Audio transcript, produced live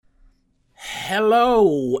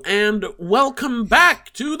Hello, and welcome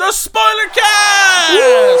back to the Spoiler Cast!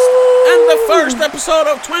 And the first episode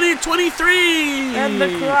of 2023! And the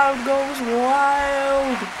crowd goes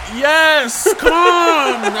wild! Yes! Come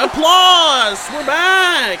on! Applause! We're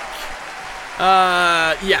back!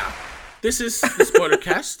 This is the Spoiler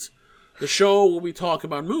Cast, the show where we talk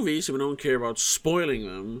about movies and we don't care about spoiling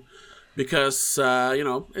them. Because,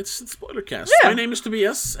 it's the Spoiler Cast. Yeah. My name is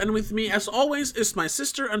Tobias, and with me, as always, is my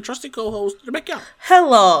sister and trusty co-host, Rebecca.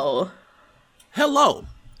 Hello! Hello.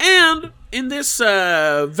 And in this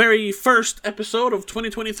very first episode of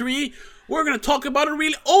 2023, we're going to talk about a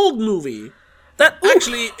really old movie.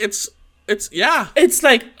 Actually, it's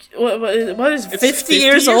like, what is it, 50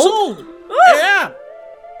 years old? Yeah.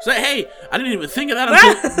 So, hey, I didn't even think of that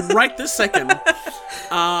until right this second.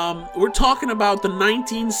 We're talking about the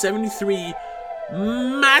 1973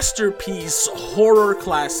 masterpiece horror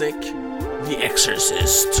classic, The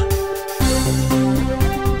Exorcist.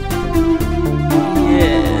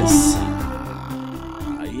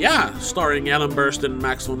 Yes. Starring Ellen Burstyn,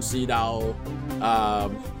 Max von Sydow,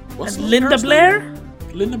 what's And Linda Blair?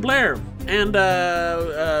 Linda Blair. And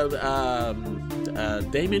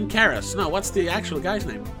Damien Karras. No, what's the actual guy's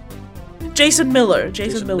name? Jason Miller.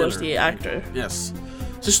 Jason Miller's the actor. Yes.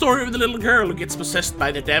 It's the story of the little girl who gets possessed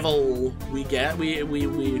by the devil. We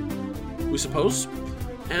suppose.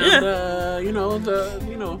 And the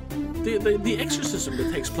exorcism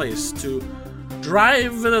that takes place to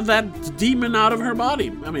drive that demon out of her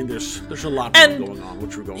body. I mean, there's a lot more going on,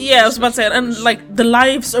 which we're going. Yeah, I was about to say, and like the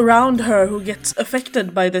lives around her who gets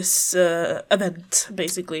affected by this event,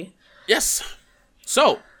 basically. Yes.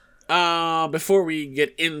 So, before we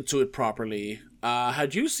get into it properly,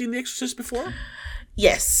 had you seen The Exorcist before?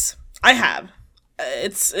 Yes, I have.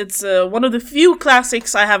 It's one of the few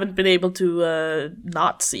classics I haven't been able to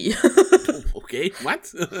not see. Okay,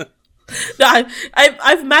 what? No,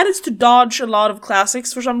 I've managed to dodge a lot of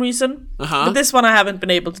classics for some reason, but this one I haven't been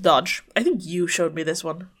able to dodge. I think you showed me this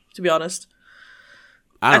one, to be honest.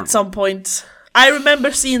 At some point. I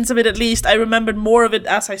remember scenes of it at least. I remembered more of it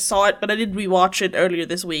as I saw it, but I did rewatch it earlier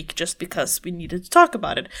this week just because we needed to talk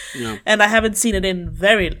about it. Yeah. And I haven't seen it in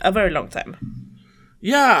a very long time.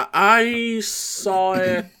 Yeah, I saw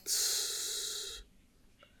it.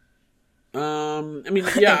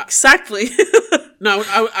 Exactly. No,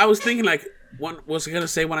 I was thinking like, was I gonna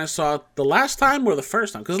say when I saw it the last time or the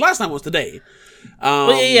first time? Because the last time was today.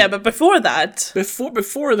 But before that,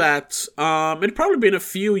 before that, it'd probably been a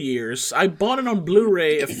few years. I bought it on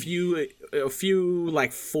Blu-ray a few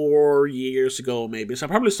like 4 years ago, maybe. So I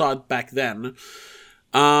probably saw it back then.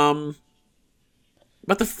 But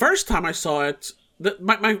the first time I saw it,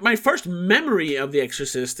 my first memory of The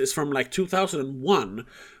Exorcist is from like 2001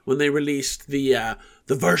 when they released the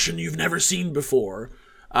version you've never seen before.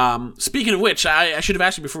 Speaking of which, I should have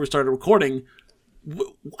asked you before we started recording.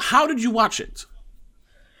 How did you watch it?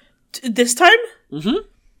 This time? Mm-hmm.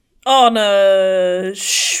 On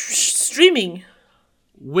streaming.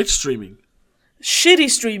 Which streaming? Shitty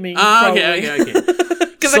streaming. Okay.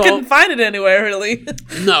 Because I couldn't find it anywhere, really.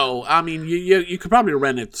 No, I mean, you could probably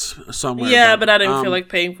rent it somewhere. Yeah, but I didn't feel like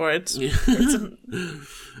paying for it. Yeah.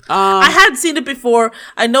 I had seen it before.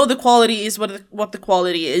 I know the quality is what the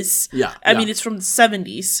quality is. Yeah. I mean, it's from the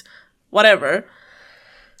 70s. Whatever.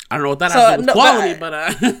 I don't know what that has to do with quality,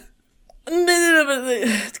 but...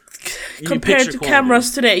 compared to quality.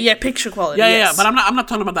 Cameras today. Yeah, picture quality. Yeah, but I'm not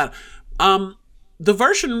talking about that. The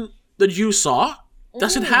version that you saw,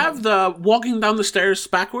 does it have the walking down the stairs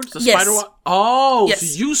backwards? The spider walk? Oh, yes.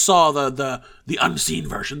 So you saw the unseen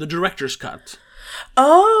version, the director's cut.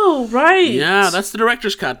 Oh, right. Yeah, that's the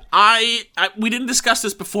director's cut. We didn't discuss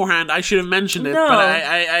this beforehand. I should have mentioned it, but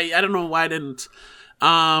I don't know why I didn't.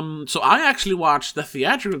 So I actually watched the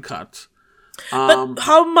theatrical cut. But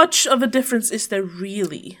how much of a difference is there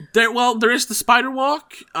really? There is the spider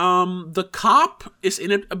walk. The cop is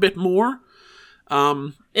in it a bit more.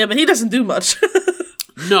 Yeah, but he doesn't do much.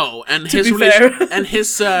 No, and his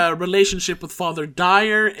relationship with Father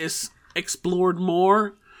Dyer is explored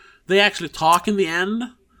more. They actually talk in the end.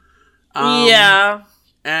 Yeah.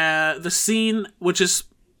 The scene, which is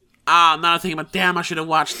now I'm thinking about, damn, I should have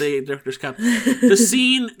watched the director's cut. The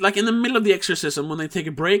scene, like in the middle of the exorcism, when they take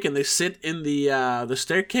a break and they sit in the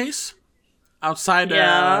staircase outside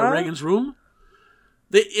Reagan's room.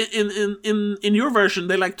 They in your version,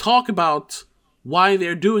 they like talk about why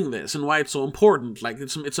they're doing this and why it's so important. Like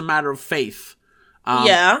it's a matter of faith.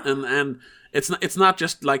 And it's not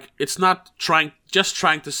just like it's not trying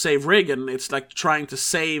to save Reagan. It's like trying to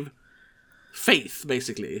save faith,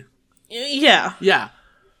 basically. Yeah. Yeah.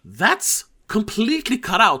 That's completely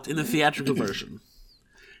cut out in the theatrical version.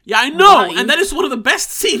 Yeah, I know, and that is one of the best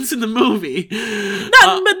scenes in the movie.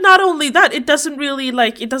 But not only that, it doesn't really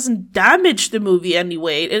it doesn't damage the movie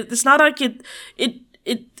anyway. It's not like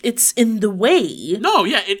it's in the way. No,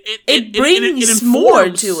 yeah, it brings more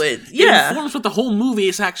to it. Yeah, it informs what the whole movie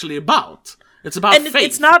is actually about. It's about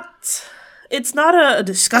faith. It's not a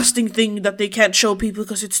disgusting thing that they can't show people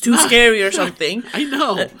because it's too scary or something. I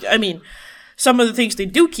know. I mean, some of the things they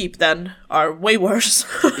do keep then are way worse.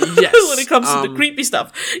 Yes. When it comes to the creepy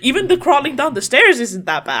stuff. Even the crawling down the stairs isn't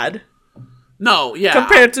that bad. No, yeah.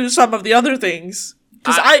 Compared to some of the other things.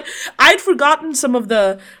 Because I'd forgotten some of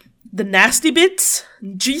the nasty bits.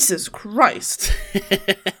 Jesus Christ.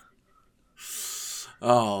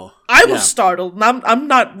 Oh. I was startled. And I'm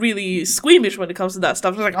not really squeamish when it comes to that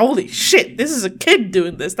stuff. I was like, holy shit, this is a kid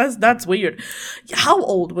doing this. That's weird. How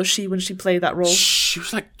old was she when she played that role? She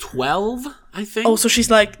was like 12, I think. Oh, so she's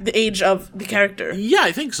like the age of the character. Yeah,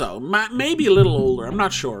 I think so. Maybe a little older. I'm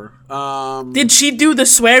not sure. Did she do the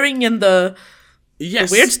swearing and the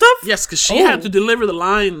weird stuff? Yes, because she had to deliver the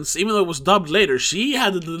lines, even though it was dubbed later. She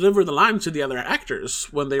had to deliver the lines to the other actors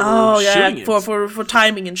when they were shooting it. For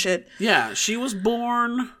timing and shit. Yeah, she was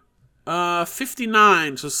born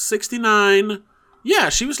 59, so 69. Yeah,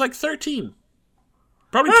 she was like 13.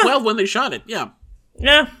 Probably 12 when they shot it, yeah.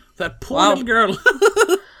 Yeah. That poor little girl.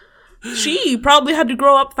 She probably had to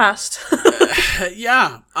grow up fast.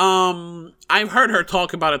 Yeah. I've heard her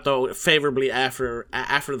talk about it though favorably after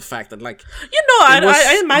the fact that I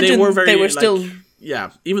imagine they were still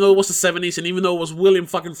even though it was the 70s and even though it was William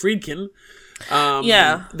fucking Friedkin,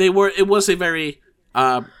 it was a very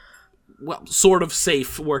sort of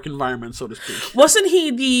safe work environment, so to speak. Wasn't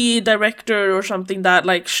he the director or something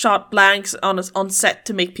that shot blanks on set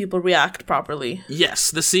to make people react properly?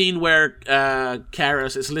 Yes, the scene where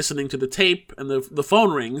Karras is listening to the tape and the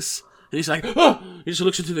phone rings and he's like, oh! He just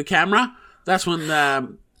looks into the camera. That's when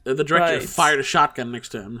the director fired a shotgun next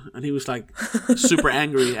to him, and he was like super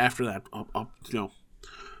angry after that.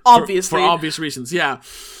 Obviously, for obvious reasons. Yeah.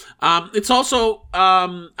 It's also I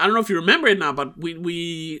don't know if you remember it now, but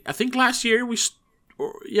we I think last year when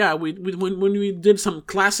we did some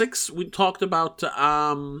classics, we talked about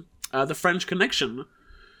the French Connection.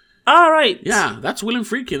 All right. Yeah, that's William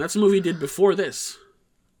Friedkin. That's a movie he did before this.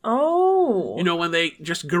 Oh. You know, when they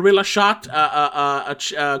just guerrilla shot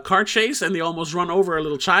a car chase and they almost run over a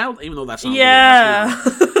little child, even though that's not yeah,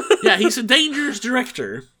 he's a dangerous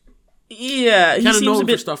director. Yeah, he seems known a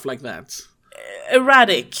bit for stuff like that.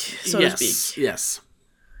 Erratic, so to speak. Yes.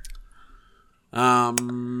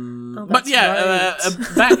 But yeah,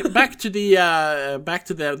 back to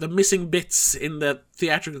the missing bits in the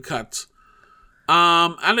theatrical cut.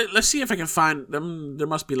 And let's see if I can find them. There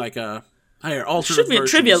must be like a alternate. Should be versions.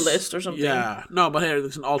 A trivia list or something. Yeah, no, but here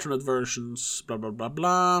there's an alternate versions. Blah blah blah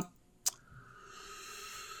blah.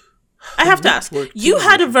 I have to ask. You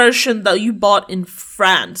had a version that you bought in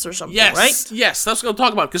France or something, right? Yes, that's what I'm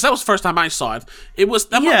talking about because that was the first time I saw it. It was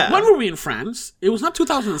when were we in France? It was not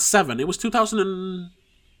 2007. It was 2000.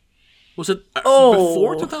 Was it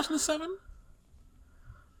before 2007?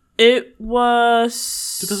 It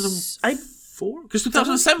was 2004. Because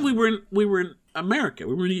 2007 we were in America.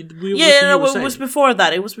 We were it was before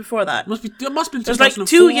that. It was before that. It must have been 2004. It was like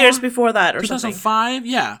 2 years before that or 2005, something. 2005,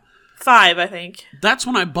 yeah. 5, I think. That's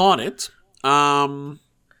when I bought it. So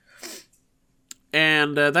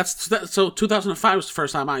 2005 was the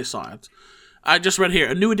first time I saw it. I just read here,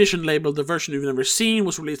 a new edition labeled The Version You've Never Seen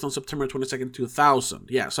was released on September 22nd, 2000.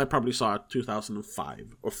 Yeah, so I probably saw it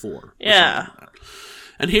 2005 or 4. Yeah. Or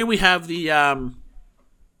and here we have the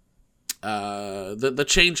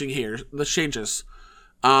changing here, the changes.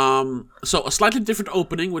 So a slightly different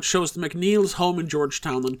opening, which shows the McNeil's home in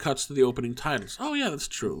Georgetown and cuts to the opening titles. Oh yeah, that's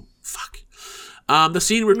true. Fuck. The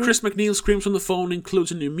scene where Chris McNeil screams on the phone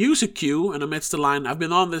includes a new music cue, and amidst the line, "I've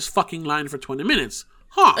been on this fucking line for 20 minutes."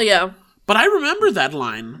 Huh. Yeah. But I remember that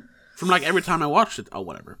line from like every time I watched it. Oh,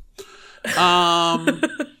 whatever.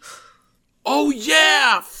 Oh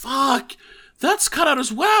yeah, fuck. That's cut out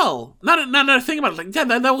as well. Now that I think about it, like, yeah,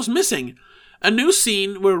 that was missing. A new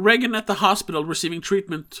scene where Reagan at the hospital receiving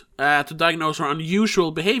treatment to diagnose her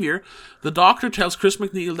unusual behavior. The doctor tells Chris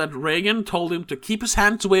McNeil that Reagan told him to keep his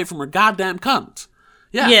hands away from her goddamn cunt.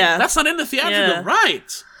 Yeah. That's not in the theatrical,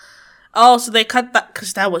 right? Oh, so they cut that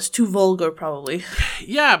because that was too vulgar, probably.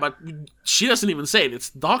 Yeah, but she doesn't even say it. It's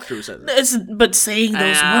the doctor who says it. But saying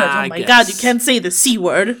those words, oh my god, you can't say the C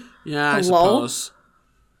word. Yeah, I suppose.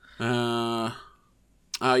 Oh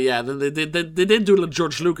yeah, then they did do like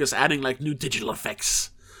George Lucas adding like new digital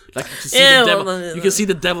effects, like you can see the devil. You can see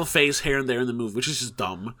the devil face here and there in the movie, which is just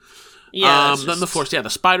dumb. Yeah. Then of course, the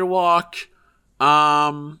spider walk.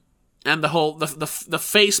 and the whole the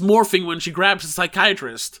face morphing when she grabs the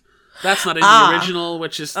psychiatrist. That's not in the original,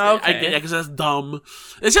 which is because that's dumb.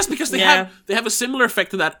 It's just because they have a similar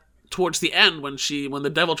effect to that towards the end when the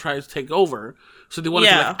devil tries to take over. So they wanted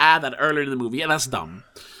to like add that earlier in the movie. Yeah, that's dumb.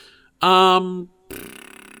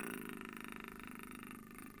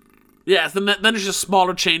 Yeah, then there's just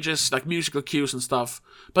smaller changes like musical cues and stuff.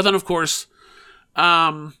 But then of course,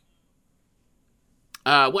 when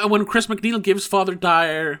Chris McNeil gives Father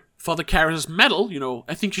Karras' medal,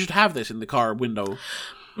 I think you should have this in the car window.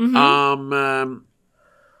 Mm-hmm.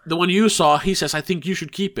 The one you saw, he says, I think you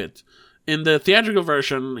should keep it. In the theatrical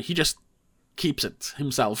version, he just keeps it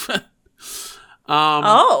himself.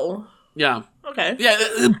 Yeah. Okay. Yeah.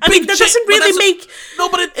 I mean, that doesn't really make... No,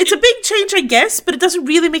 but it's a big change, I guess, but it doesn't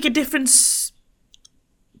really make a difference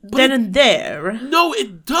then and there. No,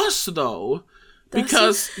 it does, though.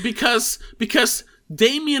 Because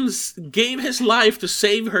Damien gave his life to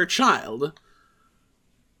save her child.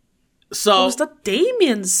 So was that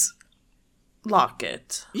Damien's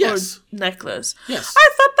locket? Yes. Or necklace? Yes. I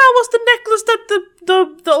thought that was the necklace that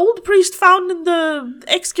the old priest found in the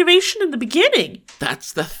excavation in the beginning.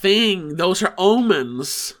 That's the thing. Those are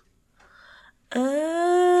omens.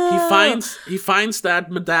 He finds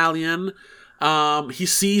that medallion. He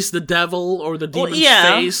sees the devil or the demon's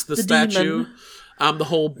face, the statue. Demon. The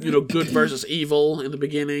whole, good versus evil in the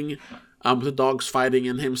beginning. With the dogs fighting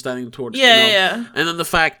and him standing towards... And then the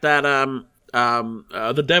fact that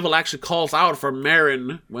the devil actually calls out for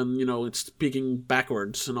Marin when, it's speaking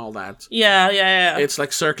backwards and all that. Yeah. It's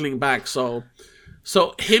like circling back, so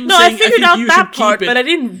him no, saying, I figured out that part, but I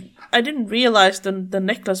didn't realize the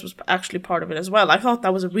necklace was actually part of it as well. I thought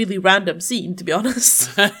that was a really random scene, to be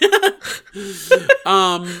honest.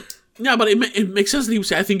 Yeah, but it makes sense that he would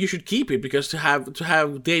say, I think you should keep it, because to have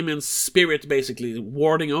Damien's spirit basically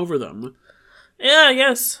warding over them. Yeah, I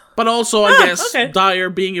guess. But also, I guess, Dyer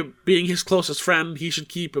being his closest friend, he should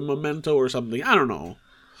keep a memento or something. I don't know.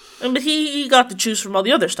 But he got to choose from all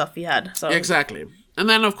the other stuff he had. So. Exactly. And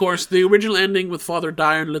then, of course, the original ending with Father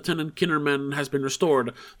Dyer and Lieutenant Kinnerman has been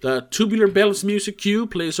restored. The Tubular Bells music cue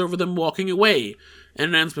plays over them walking away,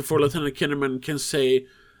 and ends before Lieutenant Kinnerman can say...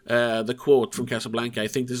 the quote from Casablanca, I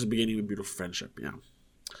think this is the beginning of a beautiful friendship,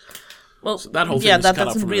 Well, so that whole thing is that cut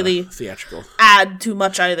doesn't from really theatrical. add too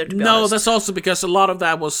much either, to be honest. No, that's also because a lot of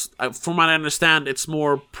that was, from what I understand, it's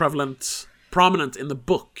more prominent in the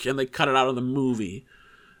book, and they cut it out of the movie.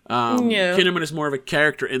 Kinnaman is more of a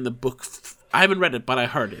character in the book. I haven't read it, but I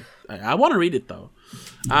heard it. I want to read it, though.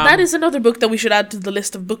 That is another book that we should add to the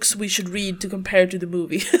list of books we should read to compare to the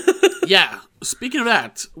movie. Yeah. Speaking of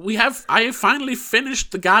that, I finally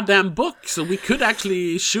finished the goddamn book, so we could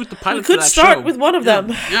actually shoot the pilot for that show. We could start with one of them.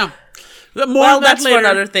 Yeah. That's for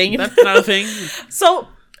another thing. That's another thing. So,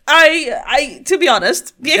 I to be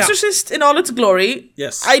honest, The Exorcist in all its glory,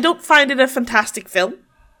 yes, I don't find it a fantastic film.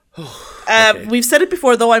 Okay. We've said it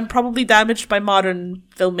before, though, I'm probably damaged by modern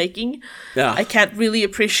filmmaking. Yeah. I can't really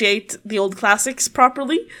appreciate the old classics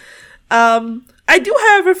properly. I do,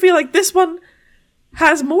 however, feel like this one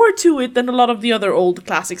has more to it than a lot of the other old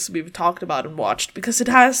classics we've talked about and watched, because it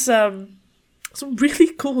has some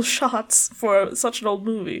really cool shots for such an old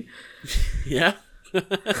movie. Yeah.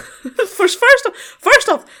 First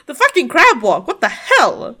off, the fucking crab walk. What the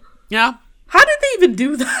hell? Yeah. How did they even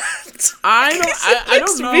do that? I don't know.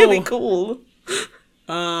 It's really cool.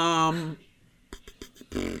 Yeah,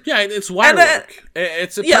 it's wire work.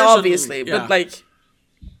 It's a person, obviously, but like,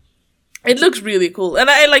 it looks really cool, and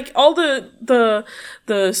I like all the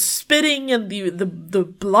spitting and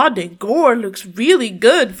the blood and gore looks really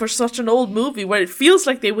good for such an old movie, where it feels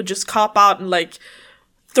like they would just cop out and like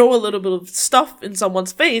throw a little bit of stuff in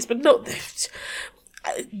someone's face, but no.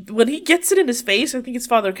 When he gets it in his face, I think it's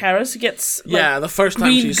Father Karras, gets the first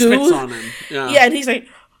time she spits on him. Yeah, and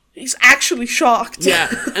he's actually shocked. Yeah,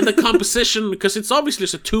 and the composition, because it's obviously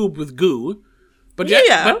just a tube with goo, but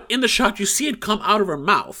but in the shot you see it come out of her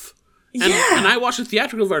mouth. And I watched the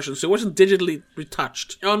theatrical version, so it wasn't digitally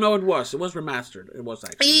retouched. Oh no, it was remastered. It was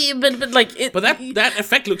actually. But like it. But that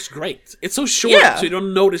effect looks great. It's so short, so you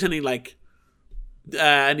don't notice any like.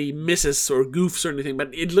 Any misses or goofs or anything,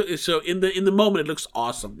 but so in the moment it looks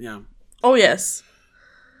awesome. Yeah. Oh yes.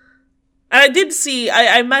 And I did see.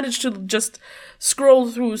 I managed to just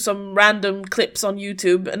scroll through some random clips on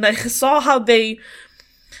YouTube, and I saw how they,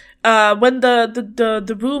 when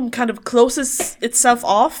the room kind of closes itself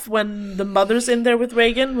off when the mother's in there with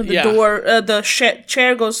Reagan, when the door, the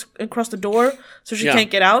chair goes across the door, so she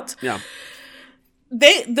can't get out. Yeah.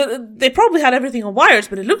 They probably had everything on wires,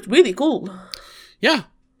 but it looked really cool. Yeah,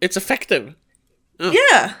 it's effective.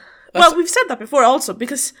 Yeah. Well, we've said that before also,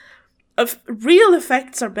 because real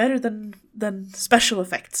effects are better than special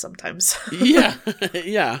effects sometimes. Yeah,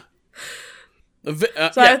 yeah.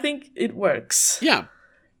 So I think it works. Yeah.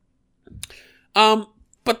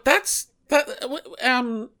 But that's that.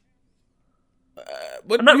 I'm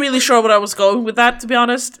not really sure what I was going with that, to be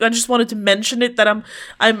honest. I just wanted to mention it, that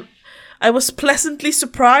I was pleasantly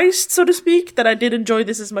surprised, so to speak, that I did enjoy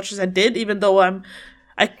this as much as I did, even though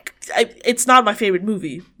it's not my favorite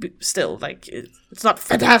movie still. Like, it's not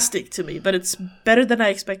fantastic to me, but it's better than I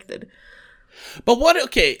expected. But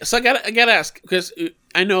okay, so I gotta ask, because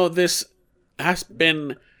I know this has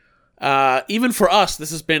been, even for us,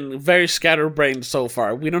 this has been very scatterbrained so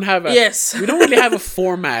far. We don't have we don't really have a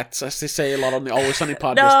format, as they say a lot on the Always Sunny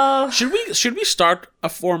podcast. No. Should we start a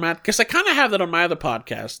format? Because I kind of have that on my other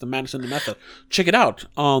podcast, The Madness and the Method. Check it out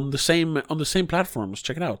on the same platforms.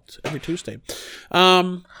 Check it out every Tuesday.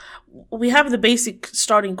 We have the basic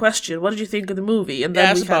starting question. What did you think of the movie? And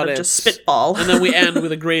then we kind of just spitball. And then we end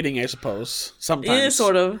with a grading, I suppose. Sometimes. Yeah,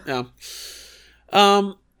 sort of. Yeah.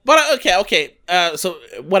 But okay. So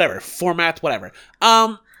whatever format, whatever.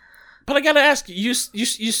 But I gotta ask you.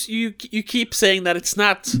 You keep saying that it's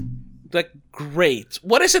not like great.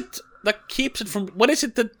 What is it that keeps it from? What is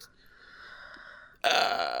it that?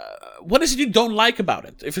 What is it you don't like about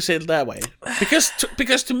it? If you say it that way, because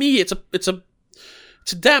to me it's a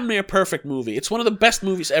damn near perfect movie. It's one of the best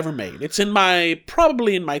movies ever made. It's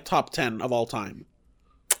probably in my top 10 of all time.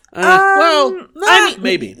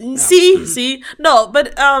 Maybe. See, no,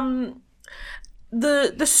 but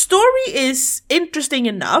the story is interesting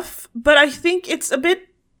enough, but I think it's a bit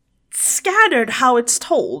scattered how it's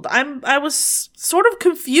told. I was sort of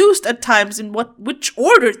confused at times in which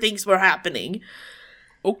order things were happening.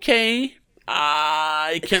 Okay,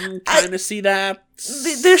 I can kind of see that.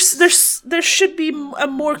 There should be a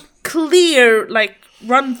more clear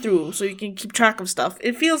run through so you can keep track of stuff.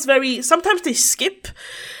 It feels sometimes they skip.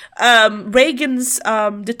 Reagan's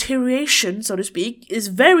deterioration, so to speak, is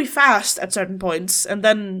very fast at certain points, and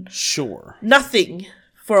then nothing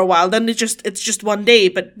for a while. Then it's just one day,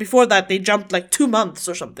 but before that they jumped 2 months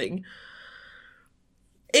or something.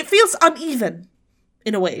 It feels uneven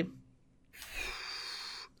in a way.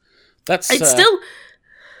 It's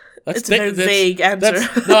a very vague answer.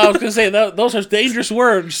 No, I was going to say, those are dangerous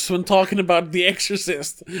words when talking about The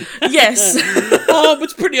Exorcist. Yes.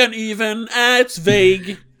 It's pretty uneven. It's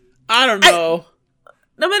vague. I don't know.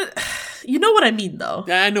 No, but you know what I mean, though.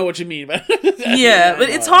 Yeah, I know what you mean, but yeah, but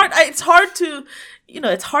it's hard. It's hard to,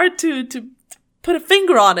 it's hard to put a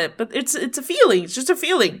finger on it. But it's a feeling. It's just a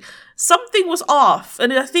feeling. Something was off,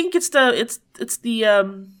 and I think it's not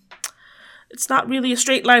really a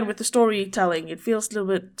straight line with the storytelling. It feels a little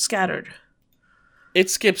bit scattered. It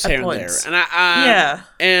skips here and there,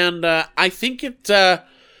 and I think it's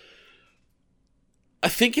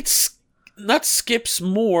not skips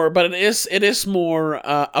more, but it is more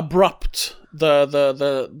abrupt.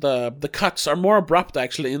 The cuts are more abrupt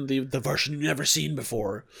actually in the version you've never seen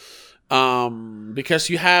before, because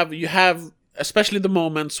you have especially the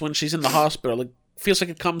moments when she's in the hospital. It feels like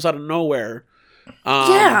it comes out of nowhere.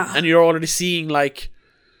 And you're already seeing the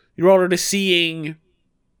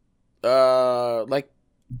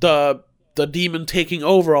demon taking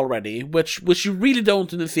over already, which you really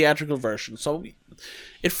don't in the theatrical version. So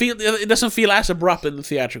it doesn't feel as abrupt in the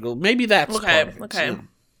theatrical. Maybe that's part of it. Okay.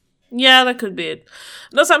 Yeah, that could be it.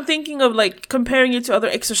 No, so I'm thinking of comparing it to other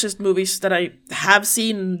Exorcist movies that I have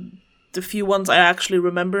seen, the few ones I actually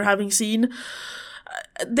remember having seen.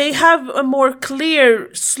 They have a more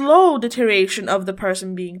clear, slow deterioration of the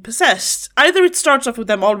person being possessed. Either it starts off with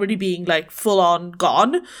them already being full-on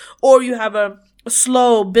gone, or you have a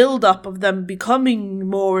slow build-up of them becoming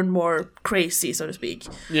more and more crazy, so to speak.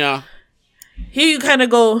 Yeah. Here you kind of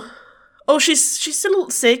go, oh, she's a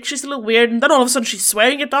little sick, she's a little weird, and then all of a sudden she's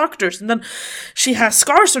swearing at doctors, and then she has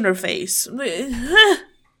scars on her face.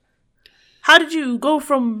 How did you go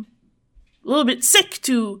from a little bit sick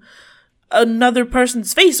to another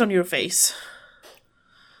person's face on your face?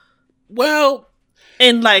 Well,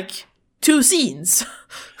 in 2 scenes.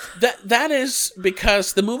 That is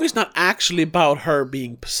because the movie's not actually about her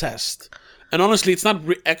being possessed, and honestly, it's not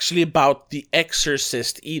actually about The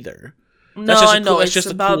Exorcist either. No, I know. It's just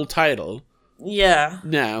a cool title. Yeah.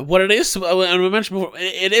 Yeah. What it is, and we mentioned before,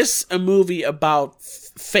 it is a movie about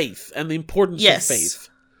faith and the importance of faith.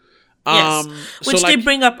 Yes, which they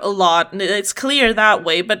bring up a lot, and it's clear that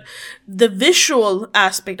way, but the visual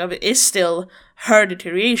aspect of it is still her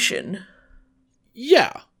deterioration.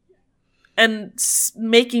 Yeah. And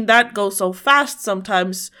making that go so fast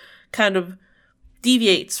sometimes kind of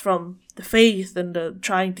deviates from the faith and the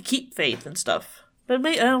trying to keep faith and stuff. But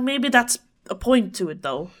maybe that's a point to it,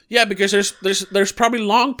 though. Yeah, because there's probably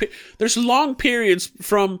long periods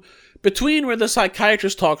from between where the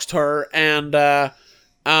psychiatrist talks to her and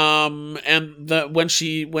when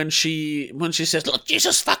she says, "Look,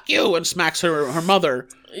 Jesus, fuck you," and smacks her mother.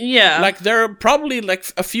 Yeah, like there are probably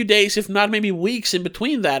like a few days, if not maybe weeks, in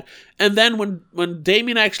between that. And then when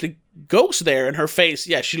Damien actually goes there, and her face,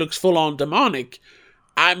 yeah, she looks full on demonic.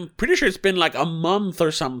 I'm pretty sure it's been like a month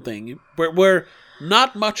or something where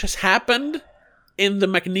not much has happened in the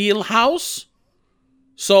McNeil house.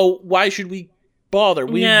 So why should we bother?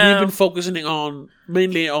 We've been focusing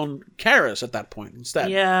mainly on Karis at that point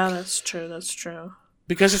instead. Yeah, that's true.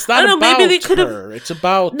 Because it's not about maybe they her. It's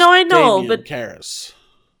about but Karis.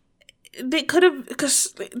 They could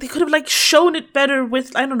have like shown it better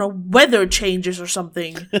with, I don't know, weather changes or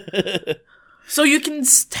something. So you can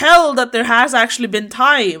tell that there has actually been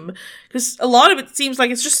time, because a lot of it seems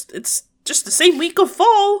like it's just the same week of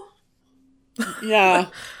fall. Yeah.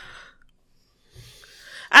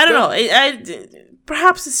 I don't know.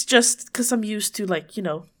 Perhaps it's just because I'm used to, like, you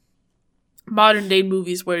know, modern day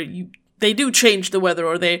movies where they do change the weather,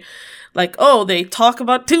 or they like, oh, they talk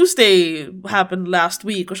about Tuesday happened last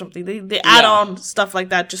week or something. They add on stuff like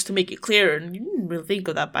that just to make it clearer, and you didn't really think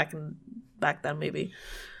of that back then maybe.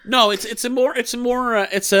 No, it's a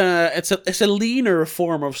leaner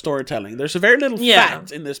form of storytelling. There's a very little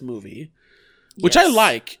fat in this movie, which I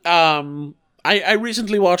like. I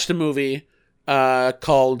recently watched a movie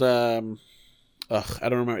called I don't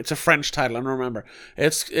remember. It's a French title. I don't remember. But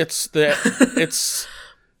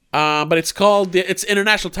it's called its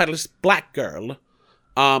international title is Black Girl,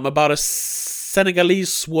 about a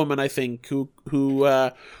Senegalese woman, I think, who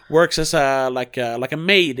works as a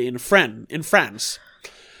maid in France.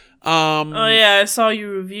 Oh yeah, I saw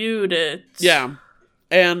you reviewed it. Yeah,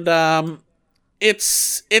 and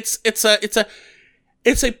it's a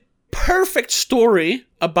perfect story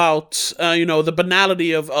about the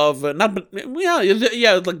banality of the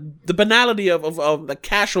banality of the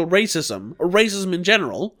casual racism, or racism in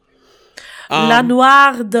general. La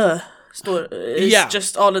Noire de is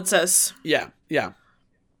just all it says. Yeah.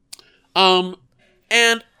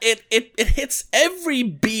 And it hits every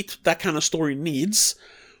beat that kind of story needs,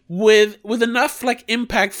 with enough like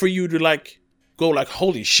impact for you to like go like,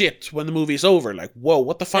 holy shit, when the movie's over, like, whoa,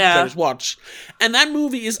 what the fuck did I just watch? And that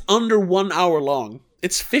movie is under 1 hour long.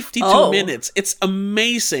 It's 52 minutes. It's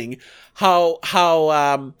amazing how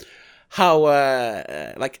the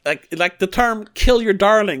term "kill your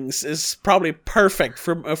darlings" is probably perfect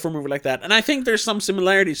for a movie like that. And I think there's some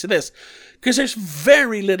similarities to this, because there's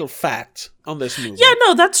very little fat on this movie. Yeah,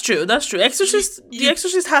 no, that's true. The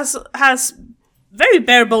Exorcist has very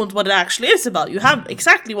bare bones what it actually is about. You have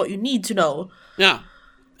exactly what you need to know. Yeah,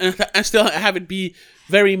 and still have it be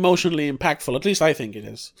very emotionally impactful. At least I think it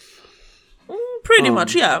is. Pretty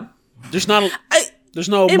much, yeah. There's no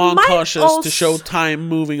montages to show time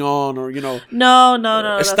moving on, or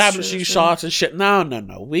no, establishing shots and shit.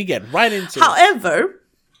 No. We get right into it.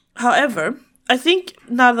 However, I think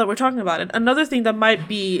now that we're talking about it, another thing that might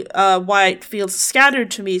be why it feels scattered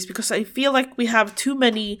to me is because I feel like we have too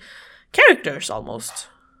many characters almost.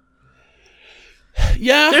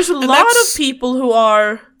 Yeah, there's a lot of people who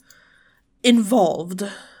are involved.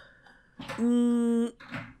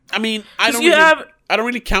 I mean, I don't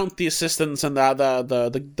really count the assistants and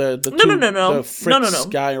the Fritz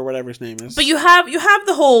guy or whatever his name is. But you have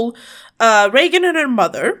the whole Reagan and her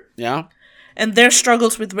mother. Yeah. And their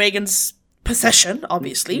struggles with Reagan's possession,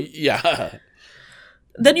 obviously. Yeah.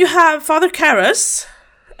 Then you have Father Karras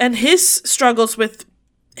and his struggles with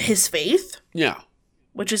his faith. Yeah.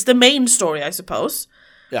 Which is the main story, I suppose.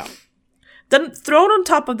 Yeah. Then thrown on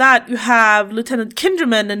top of that, you have Lieutenant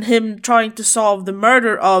Kinderman and him trying to solve the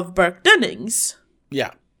murder of Burke Dennings.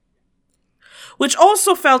 Yeah. Which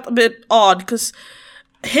also felt a bit odd, because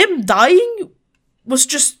him dying was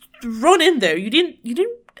just run in there. You didn't,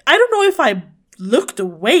 I don't know if I looked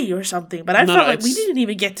away or something, but I felt like we didn't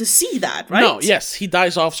even get to see that, right? No, yes, he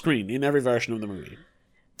dies off screen in every version of the movie.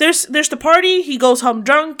 There's the party, he goes home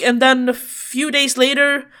drunk, and then a few days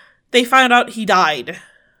later, they find out he died.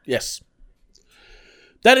 Yes.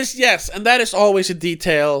 That is always a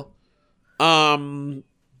detail that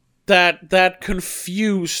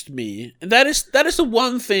confused me. And that is the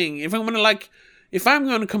one thing, if I'm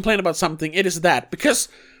gonna complain about something, it is that. Because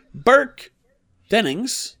Burke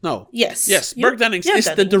Dennings, no. Yes. Burke Dennings is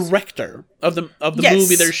the director of the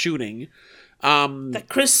movie they're shooting. That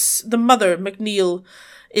Chris, the mother, McNeil,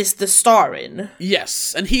 is the star in.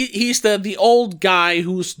 Yes, and he's the old guy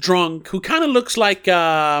who's drunk, who kind of looks like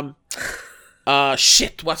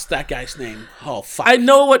Shit, what's that guy's name? Oh, fuck. I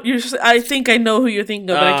know what you're... I think I know who you're thinking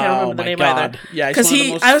of, but I can't remember the name either. Yeah, because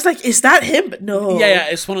I was like, is that him? But no. Yeah,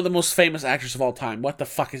 it's one of the most famous actors of all time. What the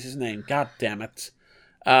fuck is his name? God damn it.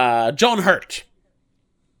 John Hurt.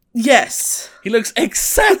 Yes. He looks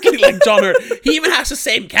exactly like John Hurt. He even has the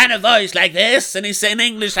same kind of voice like this, and he's an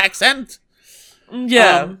English accent.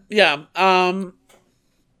 Yeah.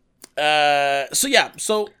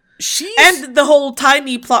 So she's... And the whole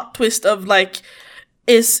tiny plot twist of, like,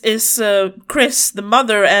 is Chris, the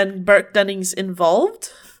mother, and Burke Dennings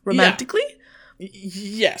involved romantically? Yeah.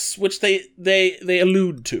 Yes, which they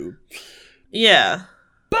allude to. Yeah.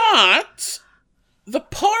 But the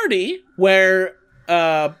party where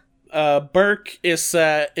Burke is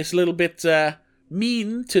a little bit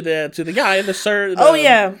mean to the guy, the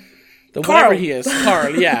Carl. Whatever he is,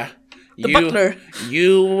 Carl. Yeah, the butler.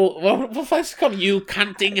 What's it called? You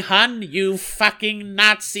cunting hun, you fucking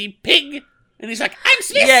Nazi pig. And he's like, I'm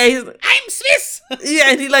Swiss. Yeah, I'm Swiss.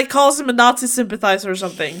 Yeah, and he like calls him a Nazi sympathizer or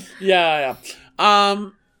something. Yeah.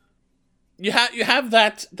 You have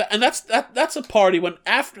that, and that's a party when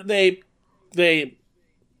after they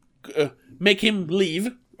make him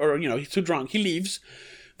leave, or he's too drunk, he leaves.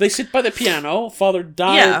 They sit by the piano. Father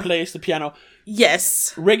Dyer plays the piano.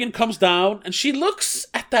 Yes. Regan comes down and she looks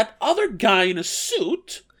at that other guy in a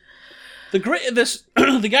suit. The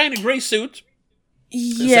guy in a gray suit.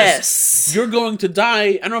 Yes. Says, you're going to die.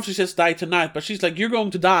 I don't know if she says die tonight, but she's like, you're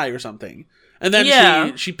going to die or something. And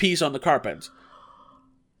then she pees on the carpet.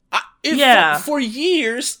 For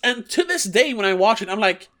years, and to this day when I watch it, I'm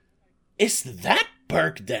like, is that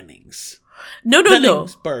Burke Dennings? No.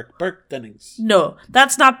 Burke Dennings. No,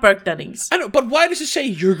 that's not Burke Dennings. I know, but why does it say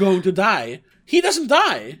you're going to die? He doesn't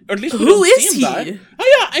die, or at least we Who don't is see him he? die.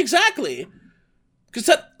 Oh yeah, exactly. Because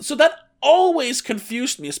that always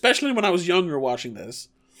confused me, especially when I was younger watching this.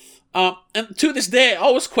 And to this day, I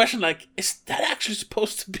always question, like, is that actually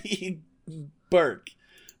supposed to be Burke?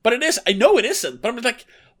 But it is. I know it isn't. But I'm like,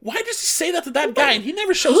 why does he say that to that guy? And he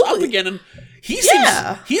never shows up again. And he's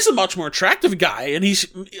a much more attractive guy, and he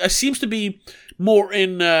seems to be more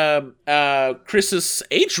in Chris's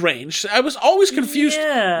age range. I was always confused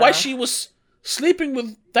why she was sleeping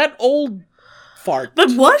with that old fart.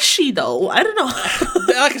 But was she, though? I don't know.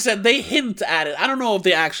 Like I said, they hint at it. I don't know if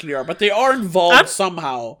they actually are, but they are involved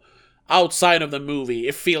somehow outside of the movie,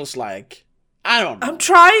 it feels like. I don't know. I'm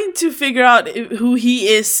trying to figure out who he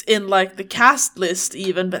is in, like, the cast list,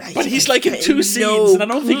 even, but he's, like, in 2 scenes, and I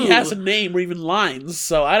don't think he has a name or even lines,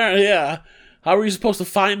 so I don't, How are you supposed to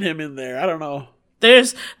find him in there? I don't know.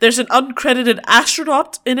 There's an uncredited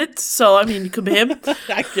astronaut in it, so, I mean, it could be him.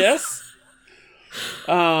 I guess.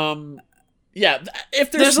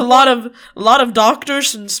 If there's a lot of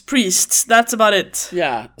doctors and priests, that's about it.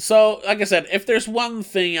 Yeah, so, like I said, if there's one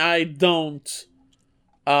thing I don't...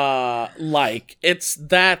 it's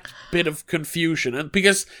that bit of confusion, and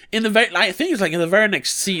because in the I think it's like in the very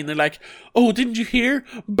next scene they're like, oh, didn't you hear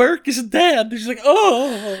Burke is dead? And she's like,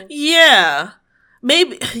 oh yeah,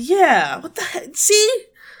 maybe, what the heck, see.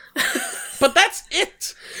 But that's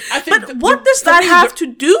it. I think. But what does that have to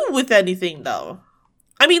do with anything, though?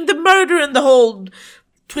 I mean, the murder and the whole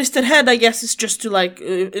twisted head, I guess, is just to like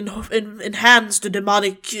enhance the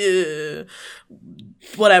demonic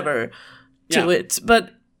whatever to it,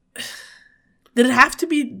 but did it have to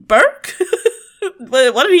be Burke?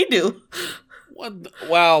 What did he do?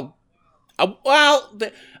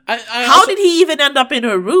 How did he even end up in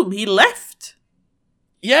her room? He left.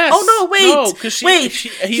 Yes. Oh no! Wait.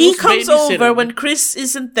 He comes over when Chris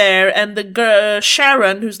isn't there, and the girl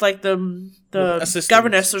Sharon, who's like the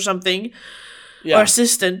governess or something, or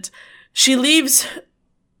assistant, she leaves.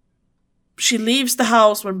 She leaves the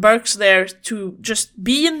house when Burke's there to just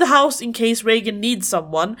be in the house in case Regan needs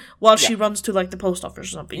someone while she runs to, like, the post office or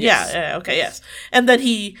something. Yes. Yes. And then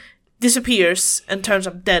he disappears and turns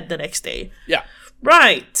up dead the next day. Yeah.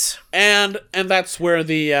 Right. And that's where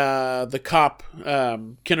the cop,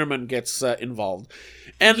 Kinnerman, gets involved.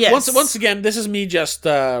 And once again, this is me just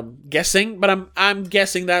guessing, but I'm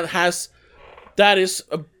guessing that is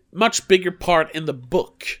a much bigger part in the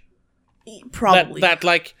book. Probably. That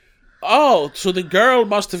like... Oh, so the girl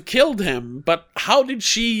must have killed him, but how did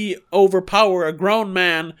she overpower a grown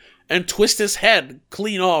man and twist his head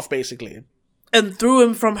clean off, basically? And threw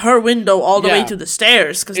him from her window all the way to the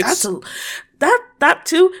stairs, because that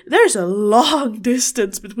too, there's a long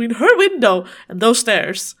distance between her window and those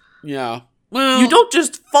stairs. Yeah. Well... You don't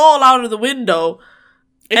just fall out of the window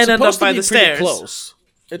and end up by the stairs. Close.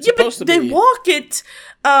 It's supposed to be. They walk it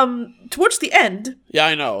towards the end. Yeah,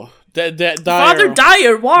 I know. Father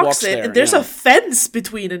Dyer walks it, and there's a fence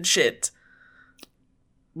between and shit.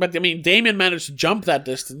 But, I mean, Damien managed to jump that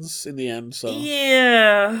distance in the end, so...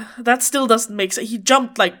 Yeah, that still doesn't make sense. He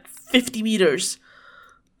jumped, 50 meters.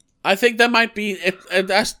 I think that might be...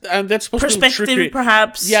 that's supposed Perspective, to be tricky.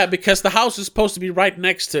 Perhaps. Yeah, because the house is supposed to be right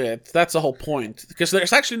next to it. That's the whole point. Because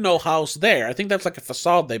there's actually no house there. I think that's like a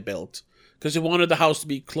facade they built. Because they wanted the house to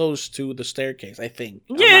be close to the staircase, I think.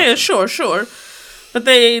 Yeah, sure. But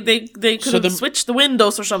they could have switched the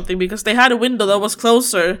windows or something, because they had a window that was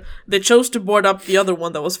closer. They chose to board up the other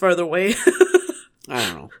one that was further away. I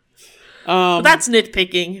don't know. But that's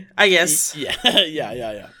nitpicking, I guess. Yeah.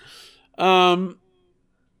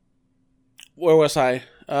 Where was I?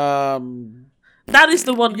 That is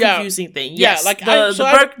the one confusing thing. Yes, the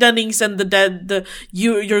Burke Dennings and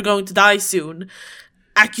you're going to die soon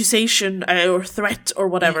accusation or threat or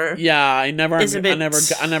whatever. Yeah, I never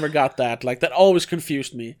got that. Like, that always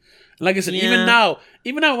confused me. And like I said, even now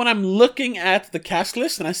when I'm looking at the cast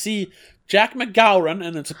list and I see Jack McGowran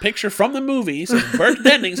and it's a picture from the movie, says Burke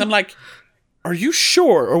Dennings, I'm like, are you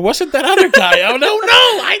sure? Or was it that other guy? I don't know.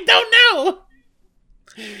 I don't know.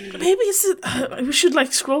 Maybe we should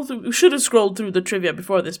scroll through. We should have scrolled through the trivia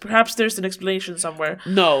before this. Perhaps there's an explanation somewhere.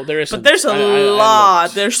 No, there isn't. But there's a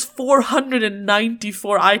lot. There's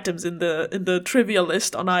 494 items in the trivia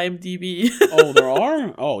list on IMDb. Oh, there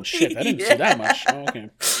are? Oh shit! I didn't see that much. Oh, okay.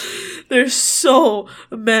 There's so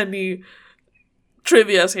many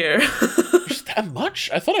trivias here. There's that much?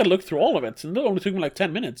 I thought I looked through all of it, and it only took me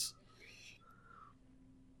 10 minutes.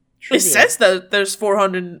 Trivia. It says that there's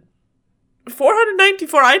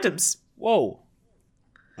 494 items. Whoa.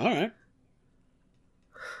 Alright.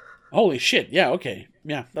 Holy shit. Yeah, okay.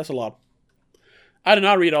 Yeah, that's a lot. I did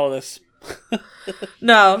not read all this.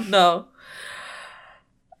 No.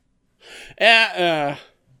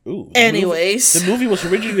 Anyways. The movie was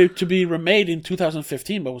originally to be remade in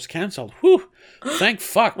 2015, but was cancelled. Whew. Thank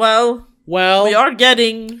fuck. Well, we are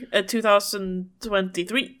getting a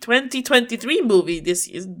 2023 movie this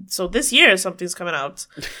year something's coming out.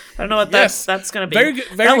 I don't know what that's going to be.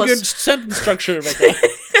 Very good sentence structure, Rebecca.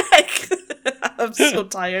 I'm so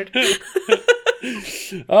tired.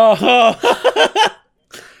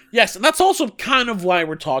 Yes, and that's also kind of why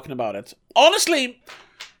we're talking about it. Honestly,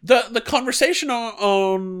 the conversation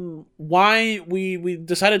on why we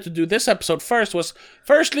decided to do this episode first was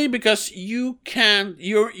firstly because you're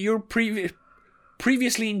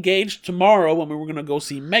previously engaged tomorrow when we were going to go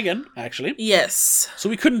see Megan, actually. Yes. So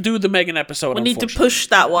we couldn't do the Megan episode. We need to push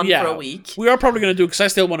that one for a week. We are probably going to do it because I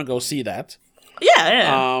still want to go see that.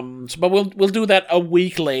 Yeah. But we'll do that a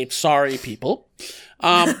week late. Sorry, people.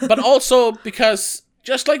 But also because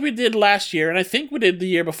just like we did last year, and I think we did the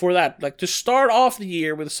year before that, to start off the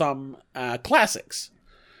year with some classics.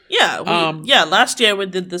 Yeah. Last year we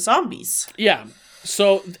did the zombies. Yeah.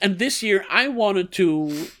 So, and this year I wanted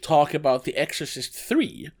to talk about The Exorcist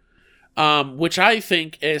 3, which I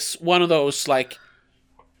think is one of those not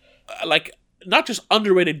just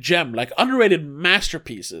underrated gem, underrated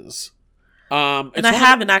masterpieces. And I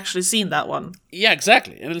haven't actually seen that one. Yeah,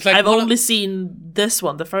 exactly. And it's I've only seen this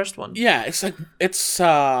one, the first one. Yeah, it's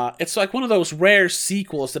like one of those rare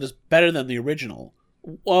sequels that is better than the original.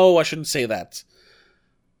 Oh, I shouldn't say that.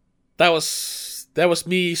 That was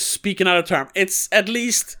me speaking out of turn. It's at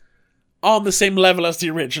least on the same level as the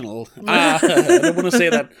original. I don't want to say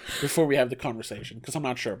that before we have the conversation, because I'm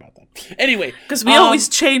not sure about that. Anyway. Because we always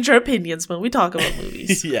change our opinions when we talk about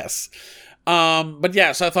movies. Yes. But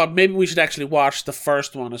yeah, so I thought maybe we should actually watch the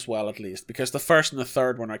first one as well, at least, because the first and the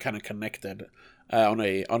third one are kind of connected on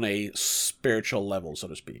a spiritual level, so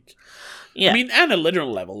to speak. Yeah. I mean, and a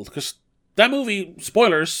literal level, because that movie,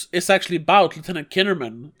 spoilers, is actually about Lieutenant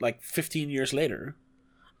Kinnerman 15 years later.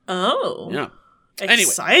 Oh. Yeah.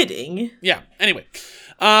 Exciting. Anyway. Yeah. Anyway.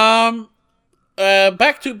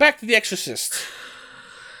 Back to The Exorcist.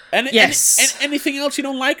 Yes. Anything else you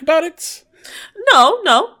don't like about it? No,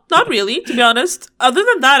 not really, to be honest. Other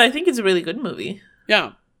than that, I think it's a really good movie.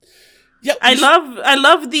 Yeah. I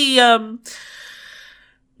love the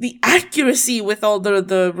accuracy with all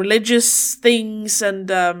the religious things and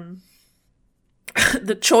the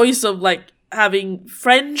choice of having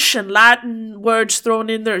French and Latin words thrown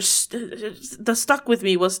in there. That stuck with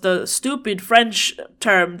me was the stupid French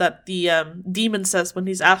term that the demon says when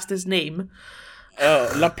he's asked his name.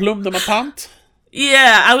 La plume de ma tante?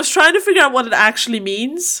 Yeah, I was trying to figure out what it actually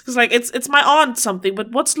means. Because, it's my aunt something,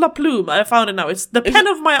 but what's la plume? I found it now. It's the pen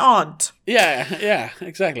of my aunt. Yeah,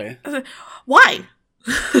 exactly. Why?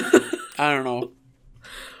 I don't know.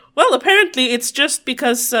 Well, apparently it's just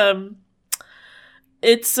because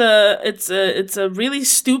it's a really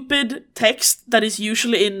stupid text that is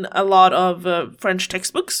usually in a lot of French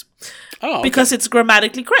textbooks. Oh, okay. Because it's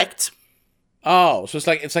grammatically correct. Oh, so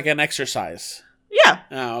it's like an exercise. Yeah.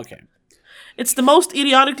 Oh, okay. It's the most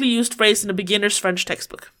idiotically used phrase in a beginner's French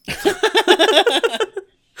textbook.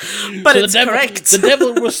 But so it's correct.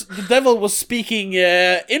 The devil was speaking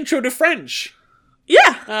intro to French.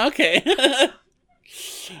 Yeah. Okay.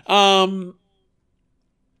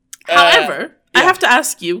 However, I have to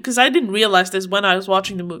ask you, because I didn't realize this when I was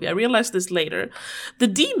watching the movie. I realized this later. The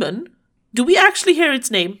demon, do we actually hear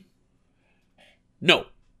its name? No.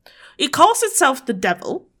 It calls itself the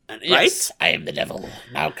devil, yes, right? I am the devil.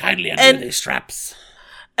 Now kindly undo these straps.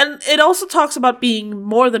 And it also talks about being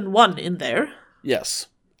more than one in there. Yes.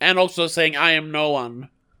 And also saying, I am no one.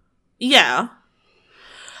 Yeah.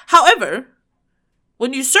 However,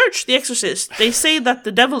 when you search The Exorcist, they say that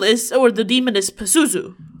the demon is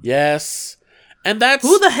Pazuzu. Yes. And that's...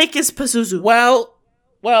 Who the heck is Pazuzu? Well,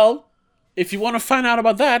 if you want to find out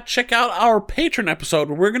about that, check out our Patreon episode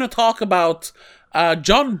where we're going to talk about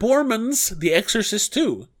John Borman's The Exorcist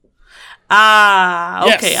 2.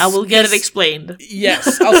 Ah, okay, I will get it explained.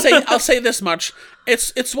 Yes, I'll say this much.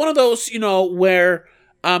 It's one of those, where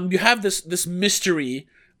you have this mystery.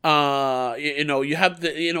 You have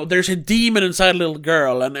there's a demon inside a little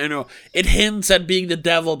girl, and it hints at being the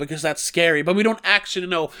devil because that's scary, but we don't actually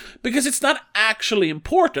know because it's not actually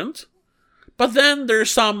important. But then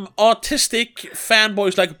there's some autistic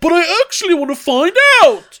fanboys like, but I actually want to find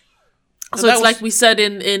out. So it's like we said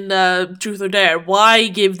in Truth or Dare. Why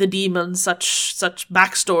give the demon such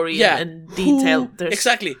backstory and detail?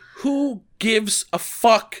 Exactly. Who gives a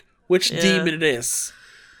fuck which demon it is?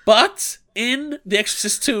 But in The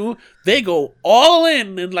Exorcist 2, they go all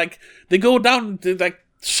in and they go down to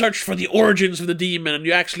search for the origins of the demon, and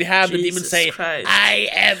you actually have the demon say, Christ. I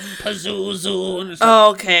am Pazuzu.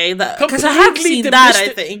 Okay, because I have seen that, I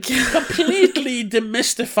think. Completely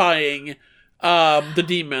demystifying the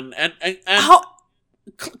demon and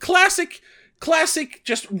classic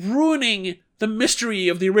just ruining the mystery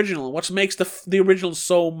of the original, which makes the original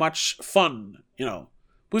so much fun.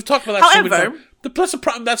 We've talked about that. However, that's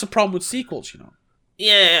a problem with sequels.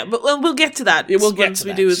 Yeah, but we'll get to that. Once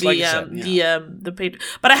we do the page.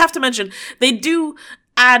 But I have to mention they do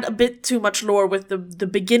add a bit too much lore with the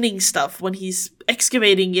beginning stuff when he's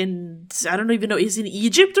excavating in, I don't even know, is it in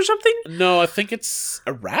Egypt or something? No, I think it's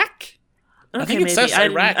Iraq. Okay, I think it says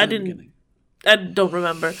Iraq in the beginning. I don't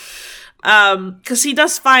remember. Because he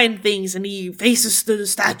does find things and he faces the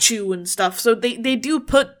statue and stuff. So they do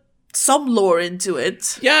put some lore into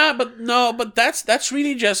it. Yeah, but that's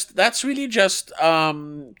really just to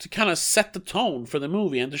kind of set the tone for the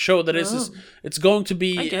movie and to show that it's going to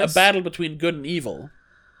be a battle between good and evil.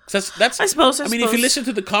 That's I suppose. If you listen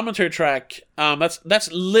to the commentary track,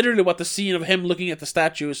 that's literally what the scene of him looking at the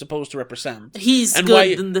statue is supposed to represent. He's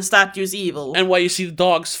good and the statue's evil. And why you see the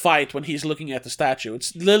dogs fight when he's looking at the statue.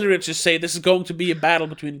 It's literally to say this is going to be a battle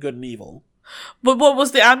between good and evil. But what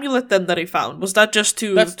was the amulet then that he found? Was that just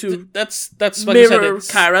to that's like mirror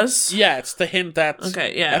Kara's? Yeah, it's the hint at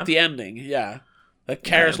the ending. Yeah, that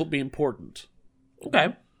Kara's will be important.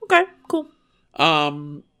 Okay, cool.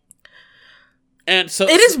 And so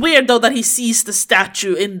it is weird though that he sees the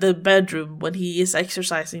statue in the bedroom when he is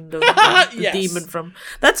exorcising the demon from.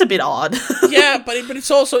 That's a bit odd. Yeah, but it's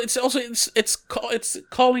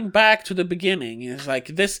calling back to the beginning. It's like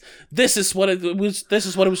this is what it was. This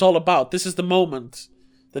is what it was all about. This is the moment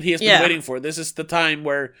that he has been waiting for. This is the time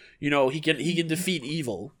where he can defeat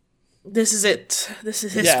evil. This is it. This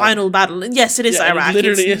is his final battle. And yes, it is Iraq. It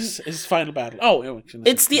literally is his final battle. Oh,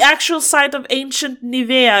 it's the actual site of ancient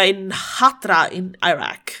Nivea in Hatra in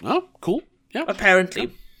Iraq. Oh, cool. Yeah. Apparently.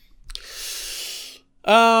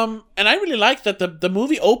 And I really like that the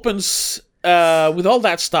movie opens with all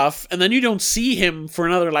that stuff, and then you don't see him for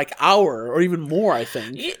another hour or even more, I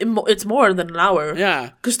think. It's more than an hour. Yeah.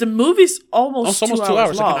 Because the movie's almost 2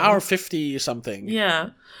 hours long. Like an hour 50 something. Yeah.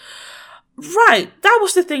 Right, that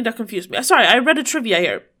was the thing that confused me. Sorry, I read a trivia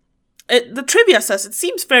here. The trivia says it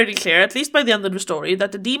seems fairly clear, at least by the end of the story,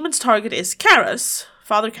 that the demon's target is Karras,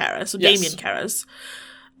 Father Karras, so Damien Karras.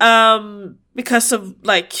 Because of,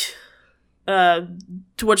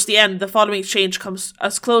 towards the end, the following exchange comes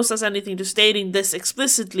as close as anything to stating this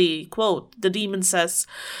explicitly. Quote, the demon says,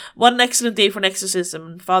 "What an excellent day for an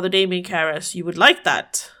exorcism, Father Damien Karras. You would like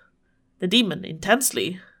that." The demon,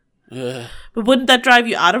 intensely. But wouldn't that drive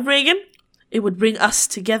you out of Reagan? It would bring us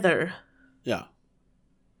together. Yeah.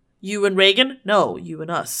 You and Reagan? No, you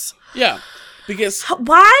and us. Yeah, because...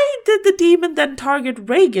 Why did the demon then target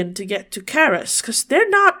Reagan to get to Karras? Because they're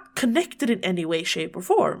not connected in any way, shape, or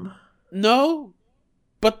form. No,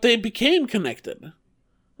 but they became connected.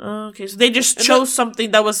 Okay, so they just chose something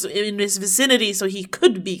that was in his vicinity, so he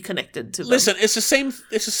could be connected to them. Listen, it's the same.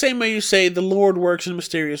 It's the same way you say the Lord works in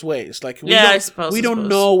mysterious ways. Like I suppose we don't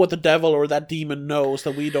know what the devil or that demon knows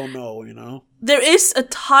that we don't know. You know, there is a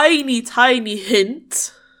tiny, tiny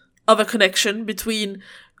hint of a connection between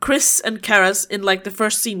Chris and Karas in like the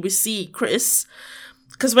first scene we see Chris,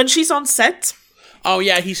 because when she's on set. Oh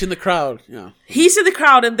yeah, he's in the crowd. Yeah, he's in the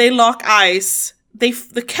crowd, and they lock eyes.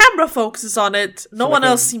 The camera focuses on it. No one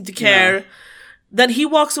else seemed to care. Yeah. Then he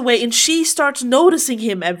walks away, and she starts noticing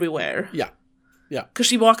him everywhere. Yeah, yeah. Because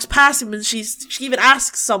she walks past him, and she even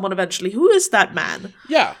asks someone eventually, "Who is that man?"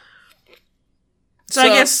 Yeah. So I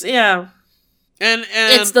guess, yeah. And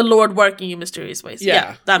it's the Lord working in mysterious ways.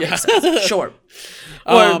 Yeah, that makes sense. Sure.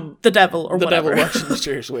 Or the devil, or whatever. The devil works in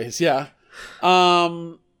mysterious ways. Yeah.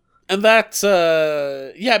 And that's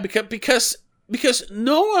because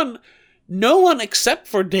no one except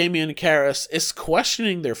for Damien and Karas is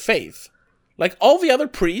questioning their faith. Like, all the other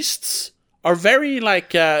priests are very,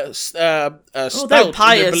 like, stout in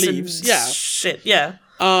their beliefs. Shit, yeah.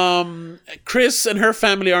 Chris and her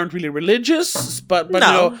family aren't really religious, but no. You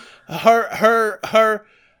know, her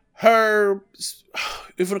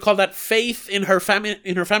if you want to call that faith in her family,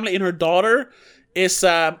 in her daughter, is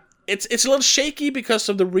it's a little shaky because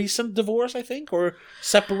of the recent divorce, I think, or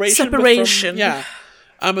separation.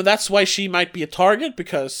 And that's why she might be a target,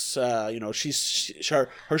 because you know, she's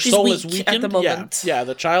her soul is weakened at the moment. Yeah,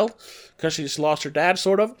 the child, because she's lost her dad,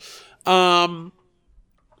 sort of.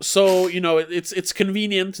 So you know, it's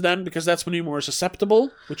convenient then, because that's when you're more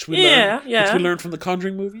susceptible, which we learned from the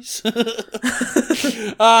Conjuring movies.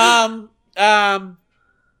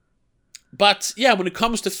 But yeah, when it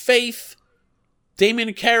comes to faith,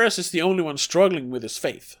 Damien Karas is the only one struggling with his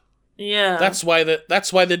faith. Yeah, that's why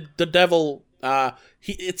the devil.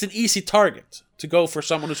 It's an easy target to go for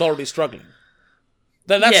someone who's already struggling.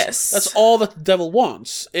 That's all that the devil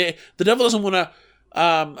wants. The devil doesn't want to.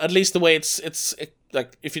 At least the way it's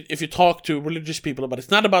like if you talk to religious people about it,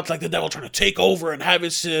 it's not about like the devil trying to take over and have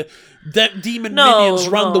his demon minions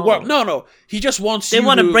run the world. No. He just wants you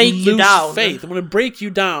to break you down. Faith. They want to break you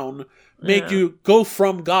down, make you go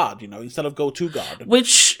from God, you know, instead of go to God.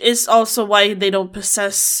 Which is also why they don't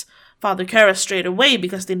possess Father Karras straight away,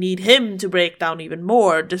 because they need him to break down even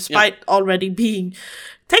more, despite already being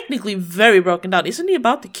technically very broken down. Isn't he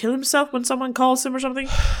about to kill himself when someone calls him or something?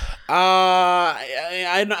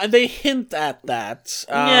 They hint at that.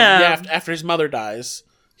 After his mother dies,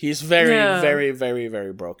 he's very, very, very,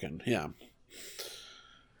 very broken. Yeah.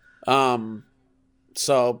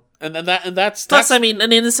 So that's. I mean,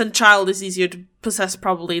 an innocent child is easier to possess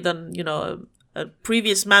probably than, you know, a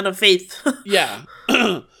previous man of faith. Yeah.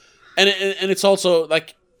 And it's also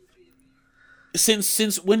like,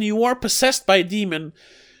 since when you are possessed by a demon,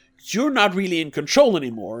 you're not really in control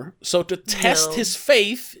anymore. So to test his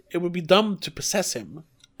faith, it would be dumb to possess him.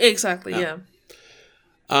 Exactly. Yeah.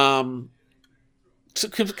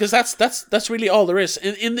 Because that's really all there is.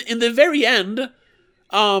 In the very end,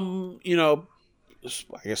 you know,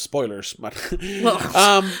 I guess spoilers, but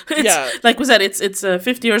like we said, it's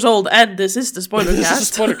 50 years old, and this is the spoiler cast. This is the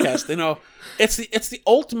spoiler cast. You know, it's the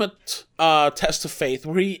ultimate test of faith,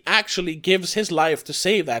 where he actually gives his life to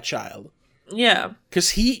save that child. Yeah,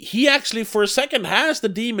 because he actually for a second has the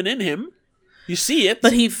demon in him. You see it,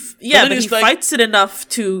 but he fights it enough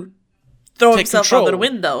to throw himself control. out the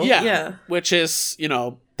window. Yeah, which is, you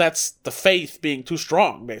know, that's the faith being too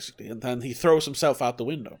strong, basically, and then he throws himself out the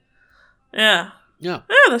window. Yeah,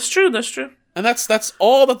 that's true. And that's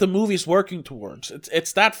all that the movie's working towards.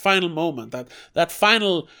 It's that final moment, that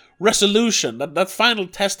final resolution, that final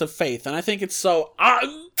test of faith, and I think it's so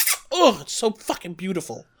it's so fucking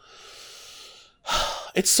beautiful.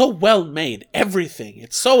 It's so well made, everything.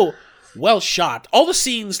 It's so well shot. All the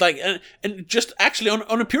scenes, like, and just actually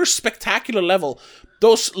on a pure spectacular level,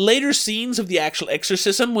 those later scenes of the actual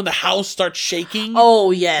exorcism when the house starts shaking.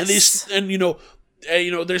 Oh yes, and you know,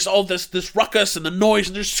 there's all this ruckus and the noise,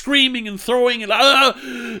 and they're screaming and throwing, and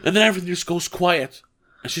then everything just goes quiet,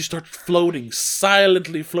 and she starts floating,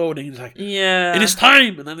 silently floating. It's like, it is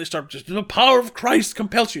time, and then they start just, the power of Christ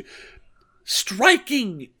compels you.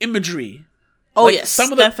 Striking imagery. Oh, like, yes,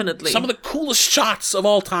 definitely. Some of the coolest shots of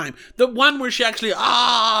all time. The one where she actually,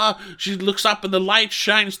 she looks up and the light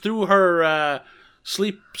shines through her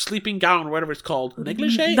sleeping gown, or whatever it's called.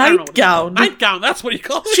 Negligee? Nightgown. Nightgown, that's what you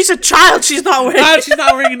call it. She's a child, she's not wearing she's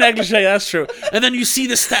not wearing a negligee, that's true. And then you see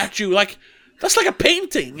the statue, like, that's like a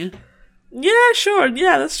painting. Yeah, sure.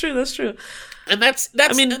 Yeah, that's true. And that's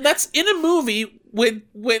in a movie with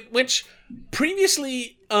which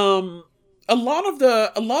previously, a lot of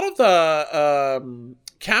the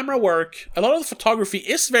camera work, a lot of the photography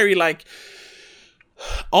is very like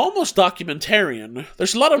almost documentarian.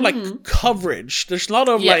 There's a lot of like coverage. There's a lot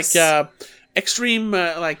of like extreme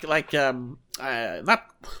not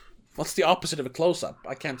what's the opposite of a close up?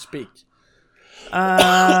 I can't speak.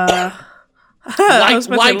 Wide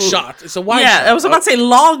shot. It's a wide shot. Yeah, I was about to say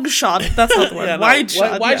long shot. That's not the word. Wide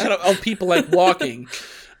shot. Wide shot of people like walking.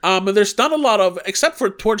 And there's not a lot of, except for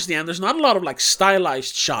towards the end, there's not a lot of like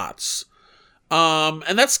stylized shots.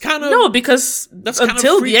 And that's kind of no, because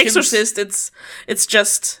until The Exorcist, it's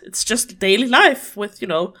just daily life with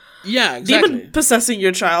exactly. demon possessing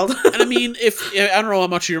your child. And I mean, I don't know how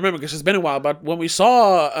much you remember because it's been a while, but when we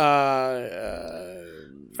saw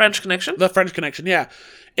French Connection, the French Connection,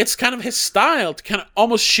 it's kind of his style to kind of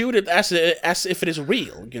almost shoot it as if it is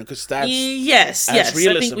real, because that's yes, realism.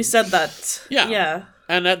 I think we said that. Yeah.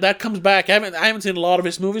 And that comes back. I haven't seen a lot of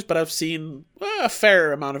his movies, but I've seen a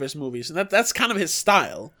fair amount of his movies, and that's kind of his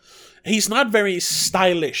style. He's not very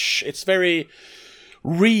stylish. It's very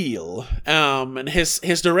real, and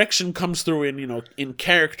his direction comes through in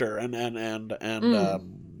character and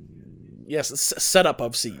setup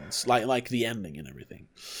of scenes like the ending and everything.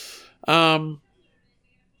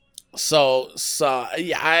 So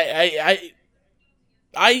yeah,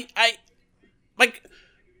 I like.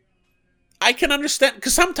 I can understand,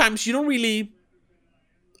 because sometimes you don't really...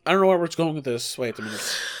 I don't know where it's going with this. Wait a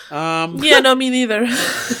minute. No, me neither.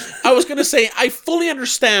 I was going to say, I fully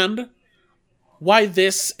understand why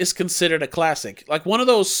this is considered a classic. Like, one of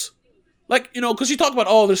those... Like, because you talk about,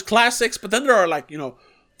 there's classics, but then there are, like,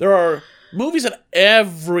 there are movies that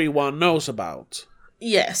everyone knows about.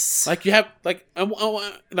 Yes. Like, you have, like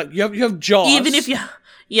you have Jaws. Even if you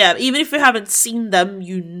haven't seen them,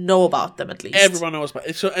 you know about them at least. Everyone knows about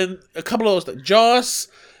it. So, and a couple of those, like Jaws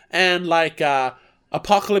and like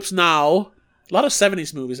Apocalypse Now. A lot of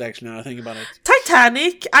 70s movies, actually, now I think about it.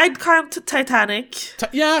 Titanic. I'd count Titanic.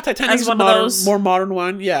 Titanic is a more modern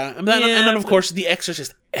one, yeah. And then, of course, The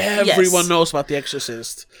Exorcist. Everyone knows about The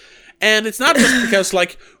Exorcist. And it's not just because,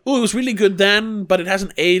 like, it was really good then, but it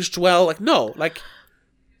hasn't aged well. Like, no. Like,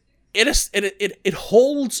 it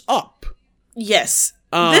holds up. Yes.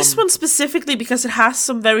 This one specifically because it has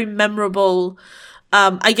some very memorable,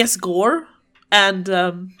 I guess, gore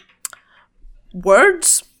and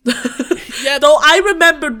words. Yeah. Though I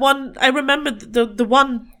remembered the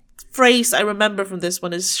one phrase I remember from this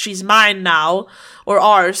one is "she's mine now" or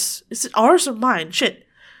ours. Is it ours or mine? Shit.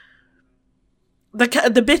 The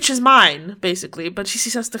bitch is mine, basically, but she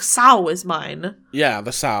says the sow is mine. Yeah,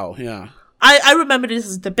 the sow. Yeah. I remember this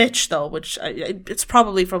as the bitch though, which it's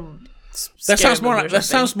probably from. That sounds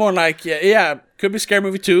more like could be Scary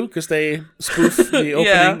Movie 2 because they spoof the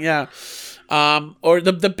opening. Yeah. Or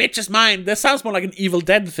the bitch is mine. That sounds more like an Evil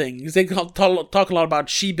Dead thing because they talk a lot about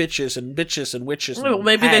she bitches and witches. Well,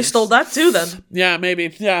 maybe they stole that too then. Yeah,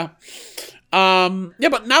 maybe. Yeah.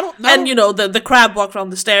 But now and the crab walk around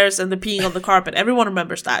the stairs and the peeing on the carpet. Everyone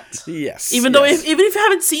remembers that. Yes. Even if you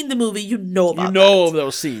haven't seen the movie, you know about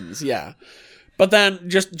those scenes. Yeah. But then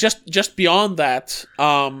just beyond that,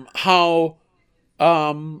 how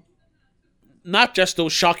not just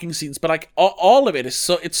those shocking scenes, but like all of it is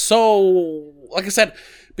so like I said,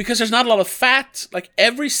 because there's not a lot of fat. Like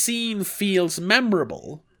every scene feels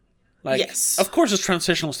memorable. Like, yes. Of course, there's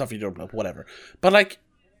transitional stuff you don't know, whatever. But like.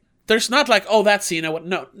 There's not like, that scene.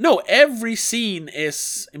 No. Every scene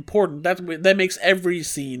is important. That makes every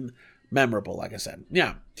scene memorable. Like I said,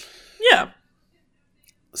 yeah.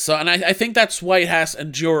 So, and I think that's why it has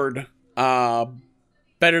endured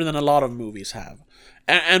better than a lot of movies have,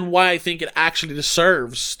 and why I think it actually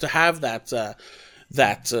deserves to have that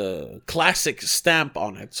classic stamp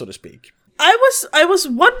on it, so to speak. I was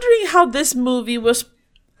wondering how this movie was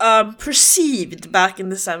perceived back in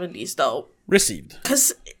the 70s, though. Received.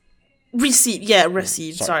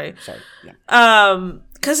 Sorry. Yeah.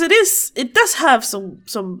 Because it does have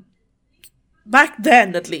some back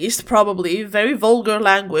then at least probably very vulgar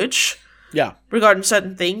language. Yeah. Regarding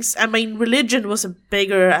certain things. I mean, religion was a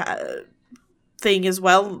bigger thing as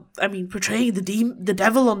well. I mean, portraying the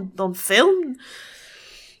devil on film.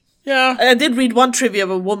 Yeah. I did read one trivia of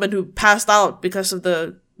a woman who passed out because of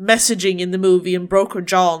the messaging in the movie and broke her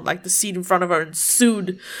jaw on like the seat in front of her and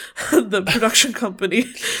sued the production company.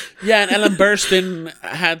 Yeah, and Ellen Burstyn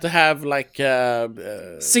had to have like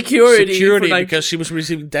security like, because she was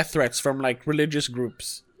receiving death threats from like religious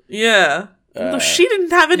groups. Yeah. No, she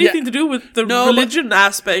didn't have anything to do with the religion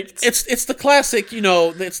aspect. It's the classic,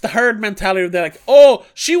 it's the herd mentality. They're like, oh,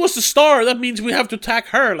 she was the star. That means we have to attack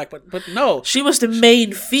her. Like, but no, she was the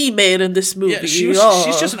main female in this movie. Yeah, she's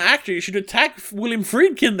just an actor. You should attack William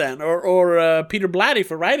Friedkin then, or Peter Blatty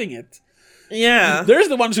for writing it. Yeah. They're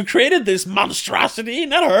the ones who created this monstrosity,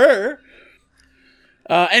 not her.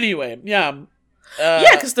 Anyway, yeah.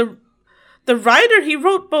 Yeah, because the writer, he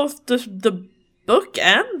wrote both the book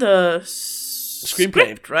and the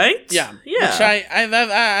screenplay, right? Yeah. Yeah. Which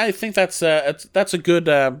I think that's a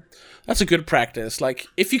good practice. Like,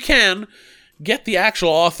 if you can, get the actual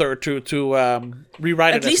author to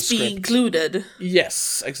rewrite it as a script. At least be included.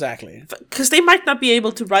 Yes, exactly. Because they might not be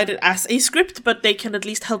able to write it as a script, but they can at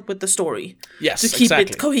least help with the story. Yes, to keep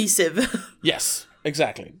it cohesive. Yes,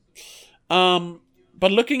 exactly.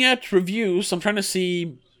 But looking at reviews, I'm trying to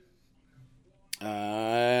see.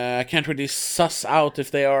 I can't really suss out if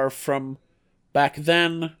they are from back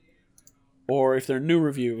then or if they're new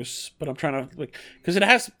reviews. But I'm trying to because it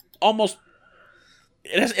has almost.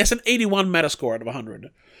 It's an 81 Metascore out of 100.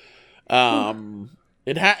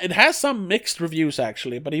 It has some mixed reviews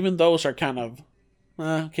actually, but even those are kind of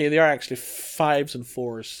okay. They are actually 5s and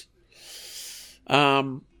 4s.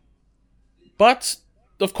 But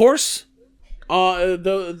of course,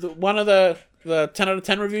 the one of the 10 out of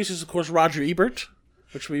 10 reviews is of course Roger Ebert,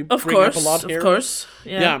 which we bring up a lot here. Of course,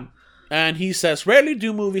 yeah. And he says, "Rarely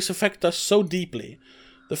do movies affect us so deeply.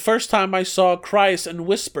 The first time I saw Cries and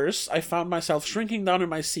Whispers, I found myself shrinking down in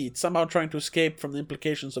my seat, somehow trying to escape from the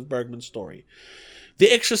implications of Bergman's story.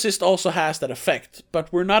 The Exorcist also has that effect, but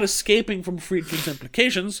we're not escaping from Friedkin's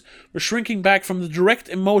implications, we're shrinking back from the direct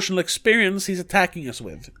emotional experience he's attacking us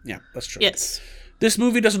with." Yeah, that's true. Yes. "This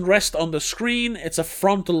movie doesn't rest on the screen, it's a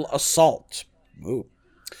frontal assault." Ooh.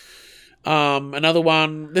 Another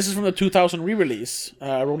one, this is from the 2000 re-release,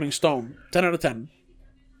 Rolling Stone, 10 out of 10.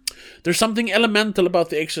 "There's something elemental about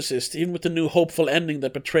The Exorcist, even with the new hopeful ending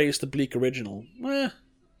that betrays the bleak original." What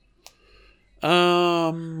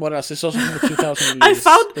else? It's also from the 2000 release.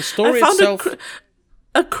 The story itself.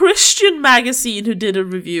 A Christian magazine who did a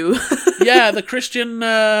review. Yeah, the Christian.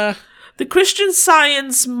 The Christian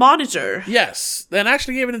Science Monitor. Yes, and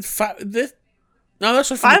actually gave it no, that's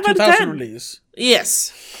from the 2000 release.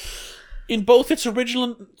 Yes. "In both its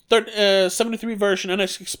original 73 version and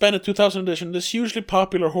its expanded 2000 edition, this hugely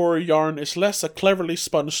popular horror yarn is less a cleverly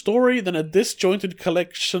spun story than a disjointed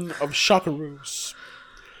collection of shockaroos."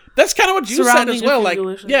 That's kind of what you said as well. Like,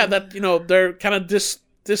 yeah, that, they're kind of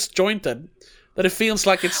disjointed. That it feels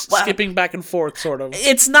like it's skipping back and forth, sort of.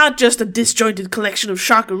 It's not just a disjointed collection of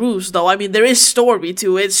shockaroos, though. I mean, there is story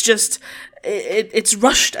to it. It's just, it's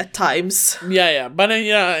rushed at times. Yeah. But,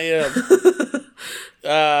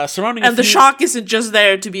 surrounding and the shock isn't just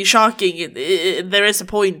there to be shocking. There is a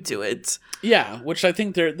point to it. Yeah, which I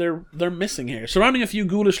think they're missing here. Surrounding a few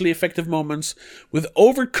ghoulishly effective moments with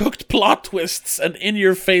overcooked plot twists and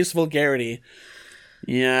in-your-face vulgarity.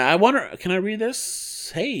 Yeah, I wonder, can I read this?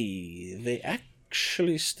 Hey, they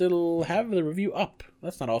actually still have the review up.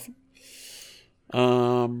 That's not often.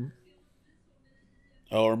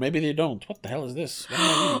 Or maybe they don't. What the hell is this?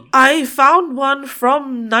 What do I found one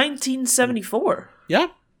from 1974. Yeah?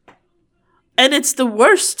 And it's the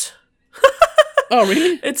worst. Oh,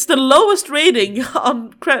 really? It's the lowest rating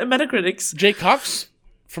on Metacritic's. Jay Cox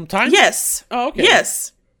from Time? Yes. Oh, okay.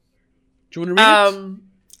 Yes. Do you want to read it?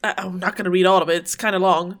 I'm not going to read all of it. It's kind of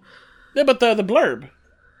long. Yeah, but the blurb.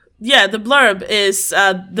 Yeah, the blurb is,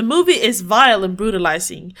 the movie is vile and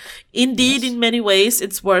brutalizing. Indeed, in many ways,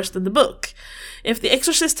 it's worse than the book. If The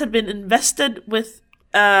Exorcist had been invested with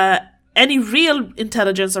any real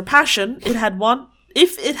intelligence or passion,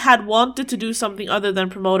 if it had wanted to do something other than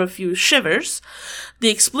promote a few shivers, the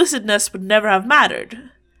explicitness would never have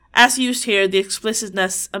mattered. As used here, the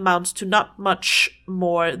explicitness amounts to not much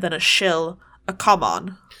more than a shill, a come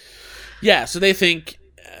on. Yeah, so they think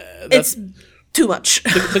it's too much.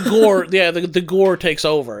 the gore, the gore takes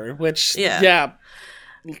over, which yeah.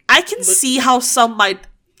 I can see how some might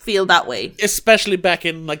feel that way, especially back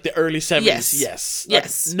in like the early 70s.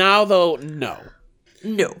 Yes. Now though, no.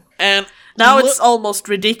 And now it's almost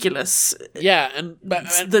ridiculous. Yeah, and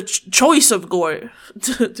the choice of gore,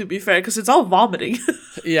 to be fair, because it's all vomiting.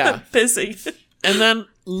 Yeah, pissing. And then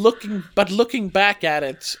looking back at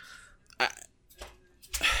it,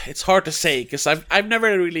 it's hard to say because I've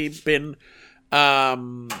never really been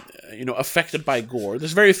affected by gore.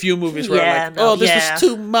 There's very few movies where I'm like, this was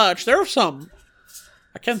too much. There are some.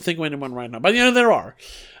 I can't think of anyone right now, but there are.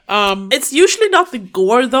 It's usually not the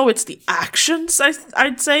gore though; it's the actions.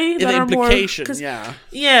 I'd say that the are implication. More,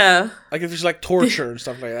 yeah. Like if there's like torture and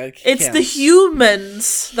stuff like that. It's the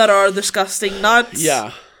humans that are disgusting, not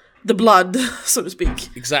the blood, so to speak.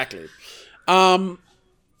 Exactly. But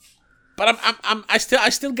I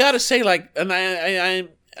still gotta say, like, and I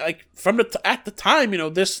like at the time,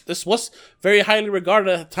 this was very highly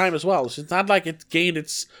regarded at the time as well. So it's not like it gained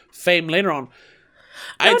its fame later on.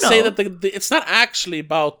 I'd say that it's not actually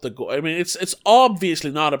about the gore. I mean, it's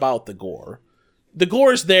obviously not about the gore. The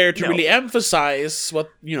gore is there to really emphasize what,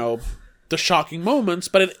 the shocking moments,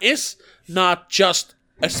 but it is not just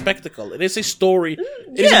a spectacle. It is a story.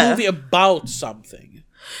 It is a movie about something.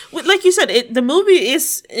 Like you said, the movie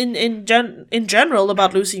is in general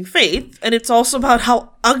about losing faith, and it's also about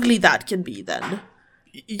how ugly that can be then.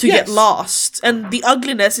 To get lost. And the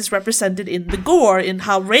ugliness is represented in the gore, in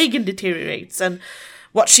how Reagan deteriorates and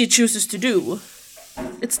what she chooses to do.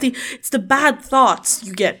 It's the bad thoughts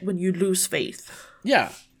you get when you lose faith.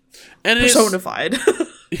 Yeah. And personified.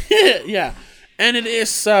 Yeah. And it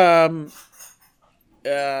is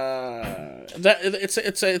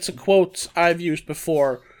it's a quote I've used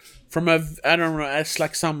before from I don't know, it's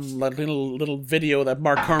like some little video that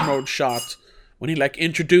Mark Kermode shot when he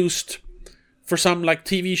introduced for some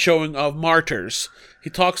TV showing of Martyrs. He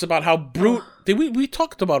talks about how we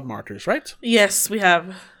talked about Martyrs, right? Yes, we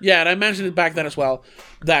have. Yeah, and I mentioned it back then as well.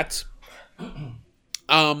 That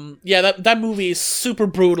that movie is super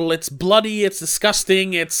brutal. It's bloody, it's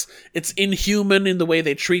disgusting, it's inhuman in the way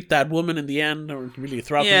they treat that woman in the end, or really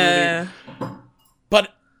throughout the movie.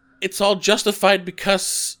 But it's all justified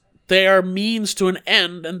because they are means to an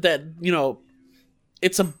end, and that,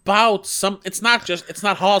 it's about it's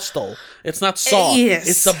not Hostel. It's not Saw.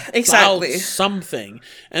 Yes, it's about something.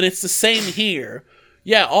 And it's the same here.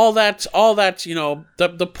 Yeah, all that,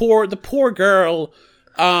 the poor girl,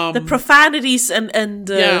 the profanities and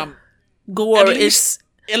gore is...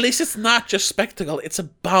 At least it's not just spectacle. It's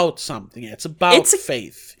about something. It's about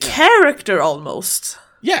faith. Character, almost.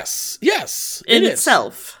 Yes. In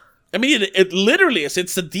itself. I mean, it literally is.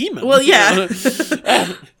 It's a demon. Well, yeah.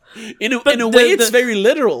 In a way, it's very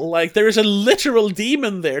literal. There is a literal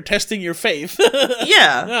demon there testing your faith.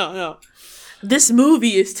 Yeah. This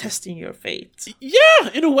movie is testing your faith. Yeah,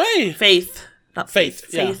 in a way. Faith. Not faith.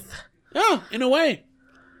 Faith. Yeah, in a way.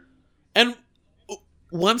 And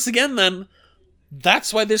once again, then,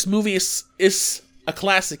 that's why this movie is a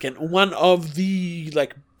classic and one of the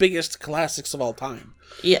biggest classics of all time.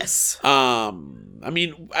 Yes. I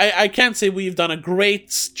mean, I can't say we've done a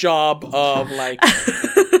great job of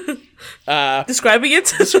describing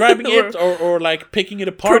it or picking it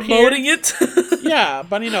apart, promoting it. Yeah,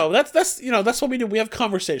 but that's what we do. We have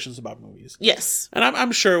conversations about movies. Yes. And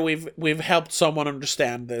I'm sure we've helped someone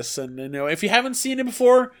understand this, and if you haven't seen it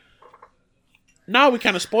before, now we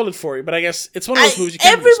kind of spoil it for you, but I guess it's one of those movies you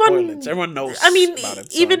can't really spoil it. Everyone knows about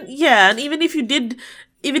it. So. And even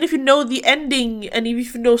if you know the ending, and even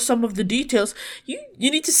if you know some of the details, you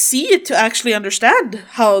need to see it to actually understand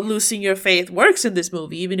how losing your faith works in this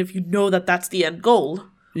movie, even if you know that that's the end goal.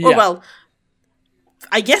 Yeah. Or, well,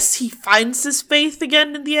 I guess he finds his faith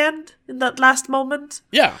again in the end, in that last moment.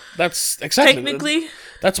 Yeah, that's exactly. Technically.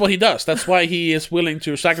 That's what he does. That's why he is willing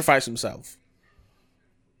to sacrifice himself.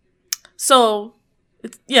 So,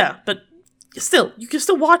 but still, you can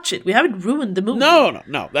still watch it. We haven't ruined the movie.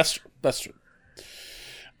 No, that's true.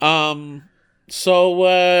 So,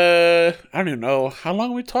 I don't even know how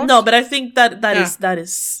long we talked. No, but I think that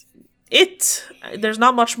is it. There's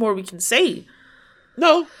not much more we can say.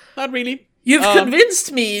 No, not really. You've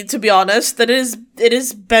convinced me, to be honest, that it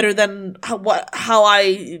is better than how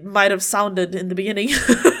I might have sounded in the beginning.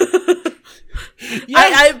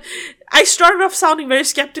 Yeah. I started off sounding very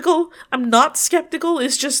skeptical. I'm not skeptical.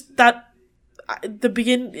 It's just that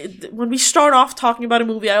when we start off talking about a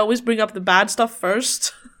movie, I always bring up the bad stuff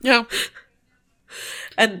first. Yeah.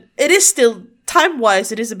 And it is still,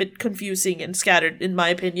 time-wise, it is a bit confusing and scattered, in my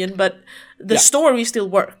opinion, but the story still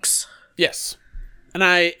works. Yes. And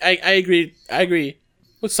I agree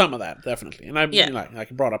with some of that, definitely. And I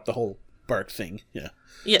brought up the whole Burke thing. Yeah.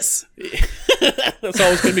 Yes. That's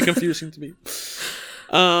always going to be confusing to me.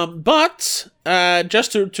 But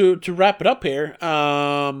just to wrap it up here,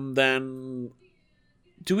 then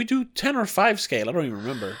do we do 10 or 5 scale? I don't even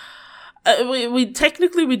remember. We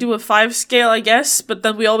technically do a 5 scale, I guess, but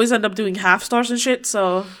then we always end up doing half stars and shit,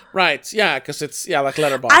 so... Right, yeah, because it's, like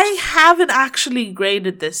Letterboxd. I haven't actually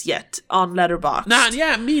graded this yet on Letterboxd. Nah,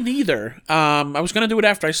 yeah, me neither. I was gonna do it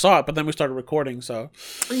after I saw it, but then we started recording, so...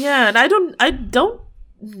 Yeah, and I don't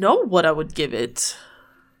know what I would give it.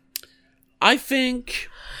 I think...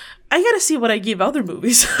 I gotta see what I give other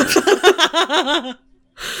movies. How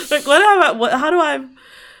do I...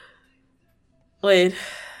 Wait...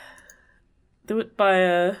 Do it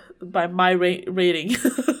by my rating.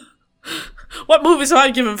 What movies have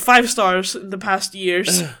I given 5 stars in the past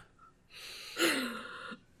years?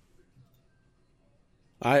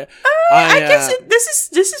 I guess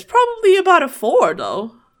this is probably about a 4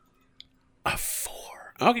 though. A 4,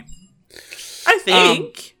 okay. I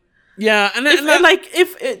think. Yeah, and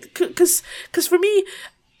because for me,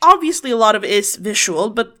 obviously a lot of it is visual,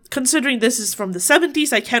 but considering this is from the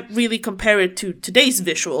 70s, I can't really compare it to today's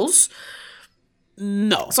visuals.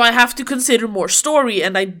 No. So I have to consider more story,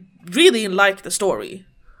 and I really like the story.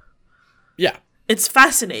 Yeah. It's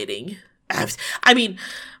fascinating. I mean,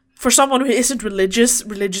 for someone who isn't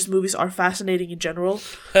religious movies are fascinating in general.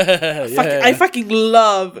 I fucking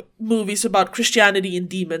love movies about Christianity and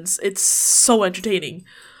demons. It's so entertaining.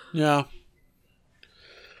 Yeah.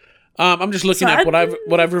 I'm just looking at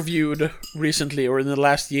what I've reviewed recently or in the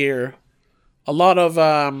last year. A lot of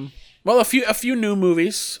a few new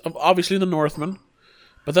movies, obviously The Northman,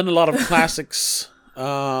 but then a lot of classics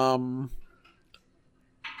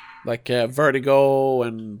like Vertigo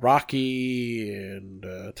and Rocky and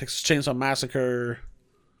Texas Chainsaw Massacre.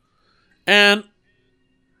 And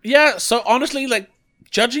yeah, so honestly, like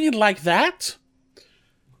judging it like that,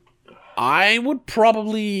 I would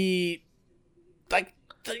probably like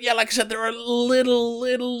I said, there are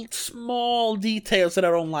little small details that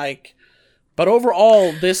I don't like. But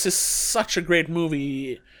overall, this is such a great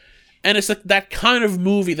movie. And it's that kind of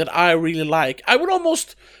movie that I really like. I would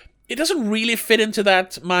almost... It doesn't really fit into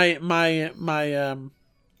that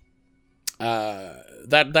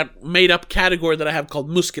that made up category that I have called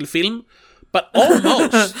muskelfilm, but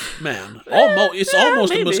almost, man, almost it's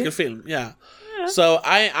almost maybe. A muskelfilm, yeah. So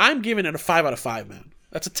I'm giving it a 5 out of 5, man.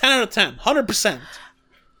 That's a 10 out of 10, 100%.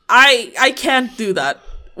 I can't do that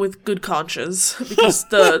with good conscience because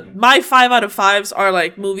my 5 out of 5s are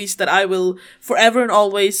like movies that I will forever and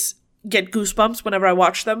always get goosebumps whenever I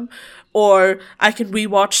watch them, or I can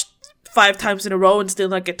rewatch 5 times in a row and still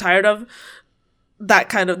not get tired of.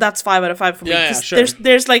 That's 5 out of 5 for me. Yeah, sure.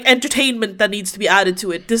 There's like entertainment that needs to be added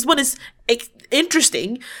to it. This one is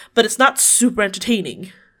interesting, but it's not super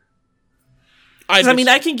entertaining.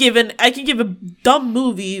 I can give a dumb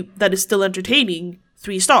movie that is still entertaining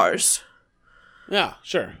 3 stars. Yeah,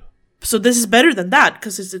 sure. So this is better than that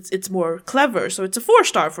because it's more clever. So it's a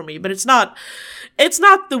 4-star for me, but it's not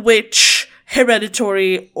The Witch,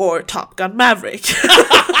 Hereditary, or Top Gun Maverick.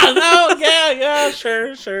 No, yeah,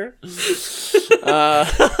 sure.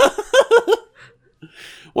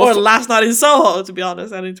 Or Last Night in Soho, to be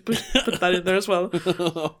honest. I need to put that in there as well.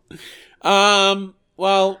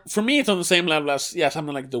 Well, for me, it's on the same level as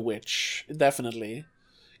something like The Witch, definitely.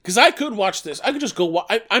 Because I could watch this. I could just go.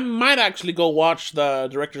 I might actually go watch the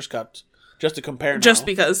director's cut just to compare. Just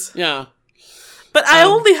because, yeah. But I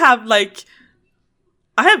only have like,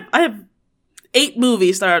 I have 8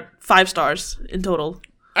 movies that are 5 stars in total.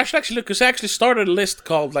 I should actually look, because I actually started a list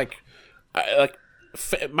called my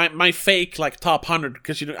fake like top 100,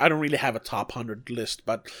 because I don't really have a top 100 list,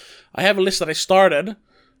 but I have a list that I started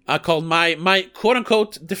called my quote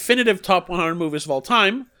unquote definitive top 100 movies of all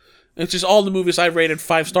time. It's just all the movies I've rated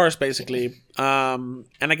 5 stars basically, and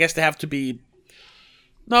I guess they have to be.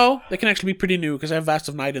 No, they can actually be pretty new because I have Vast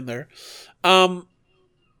of Night in there, but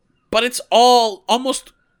it's all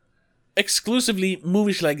almost exclusively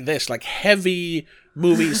movies like this, like heavy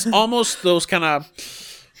movies, almost those kind of,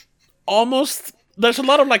 there's a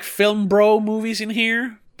lot of like film bro movies in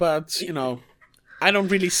here, but I don't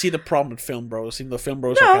really see the problem with film bros, even though film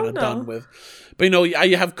bros are kind of done with. But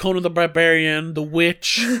you have Conan the Barbarian, The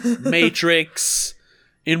Witch, Matrix,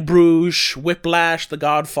 In Bruges, Whiplash, The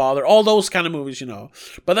Godfather, all those kind of movies,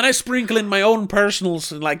 But then I sprinkle in my own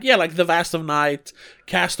personals, like The Vast of Night,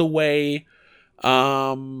 Castaway,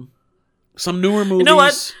 some newer movies. You know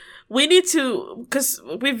what? We need to, because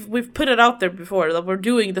we've put it out there before that we're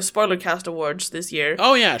doing the Spoiler Cast Awards this year.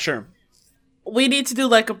 Oh yeah, sure. We need to do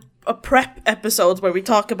like a prep episode where we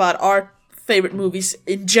talk about our favorite movies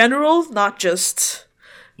in general, not just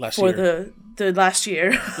the last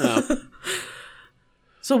year. Yeah.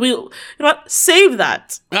 So save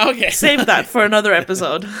that. Okay. Save that for another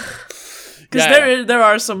episode. Because there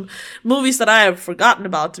are some movies that I have forgotten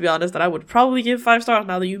about, to be honest, that I would probably give 5 stars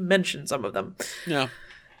now that you mentioned some of them. Yeah.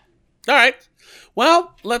 All right.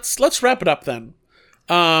 Well, let's wrap it up then.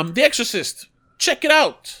 The Exorcist. Check it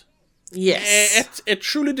out. Yes. It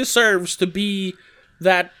truly deserves to be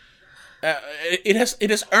that. It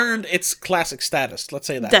has earned its classic status. Let's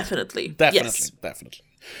say that. Definitely. Yes. Definitely.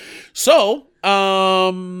 So,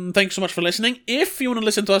 thanks so much for listening. If you want to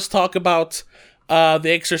listen to us talk about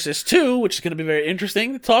The Exorcist 2, which is going to be very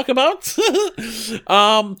interesting to talk about,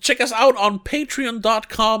 check us out on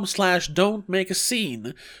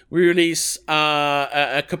patreon.com/don'tmakeascene. We release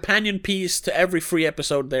a companion piece to every free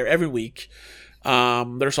episode there every week.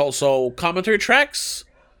 There's also commentary tracks,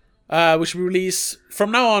 which we release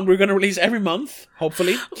from now on. We're going to release every month,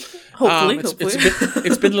 hopefully. Hopefully.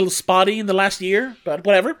 It's been a little spotty in the last year, but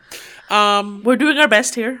whatever. We're doing our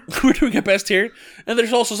best here. We're doing our best here. And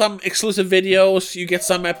there's also some exclusive videos. You get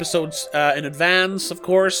some episodes in advance, of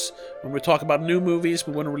course. When we talk about new movies,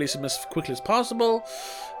 we want to release them as quickly as possible.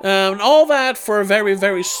 And all that for a very,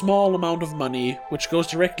 very small amount of money, which goes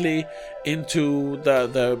directly into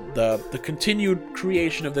the continued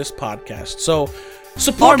creation of this podcast. So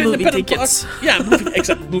support independent tickets.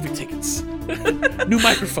 Movie tickets. New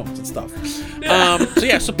microphones and stuff.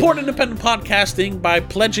 Support independent podcasting by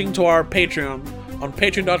pledging to our Patreon on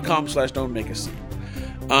patreon.com/don'tmakeascene.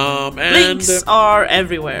 Links are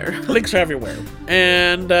everywhere. Links are everywhere.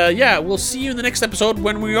 And we'll see you in the next episode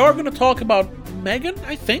when we are going to talk about Megan,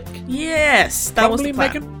 I think. Yes, that was the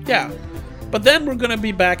plan. Megan. Yeah. But then we're going to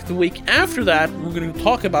be back the week after that. And we're going to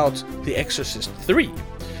talk about The Exorcist 3.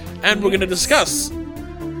 And we're going to discuss,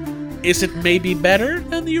 is it maybe better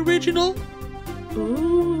than the original?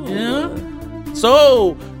 Ooh. Yeah.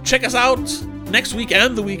 So, check us out next week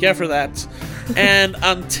and the week after that. And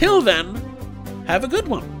until then, have a good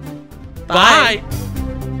one. Bye.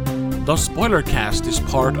 The Spoilercast is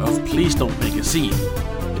part of Please Don't Make a Scene.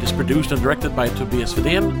 It is produced and directed by Tobias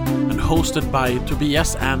Vedén and hosted by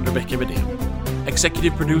Tobias and Rebecca Vedén.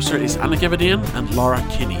 Executive producer is Annika Vedén and Laura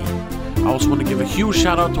Kinney. I also want to give a huge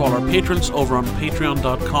shout out to all our patrons over on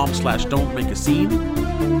patreon.com/don'tmakeascene.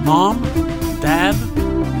 Mom, Dad,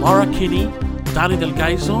 Laura Kinney, Danny Del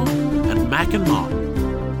Gaiso, and Mac and Mom.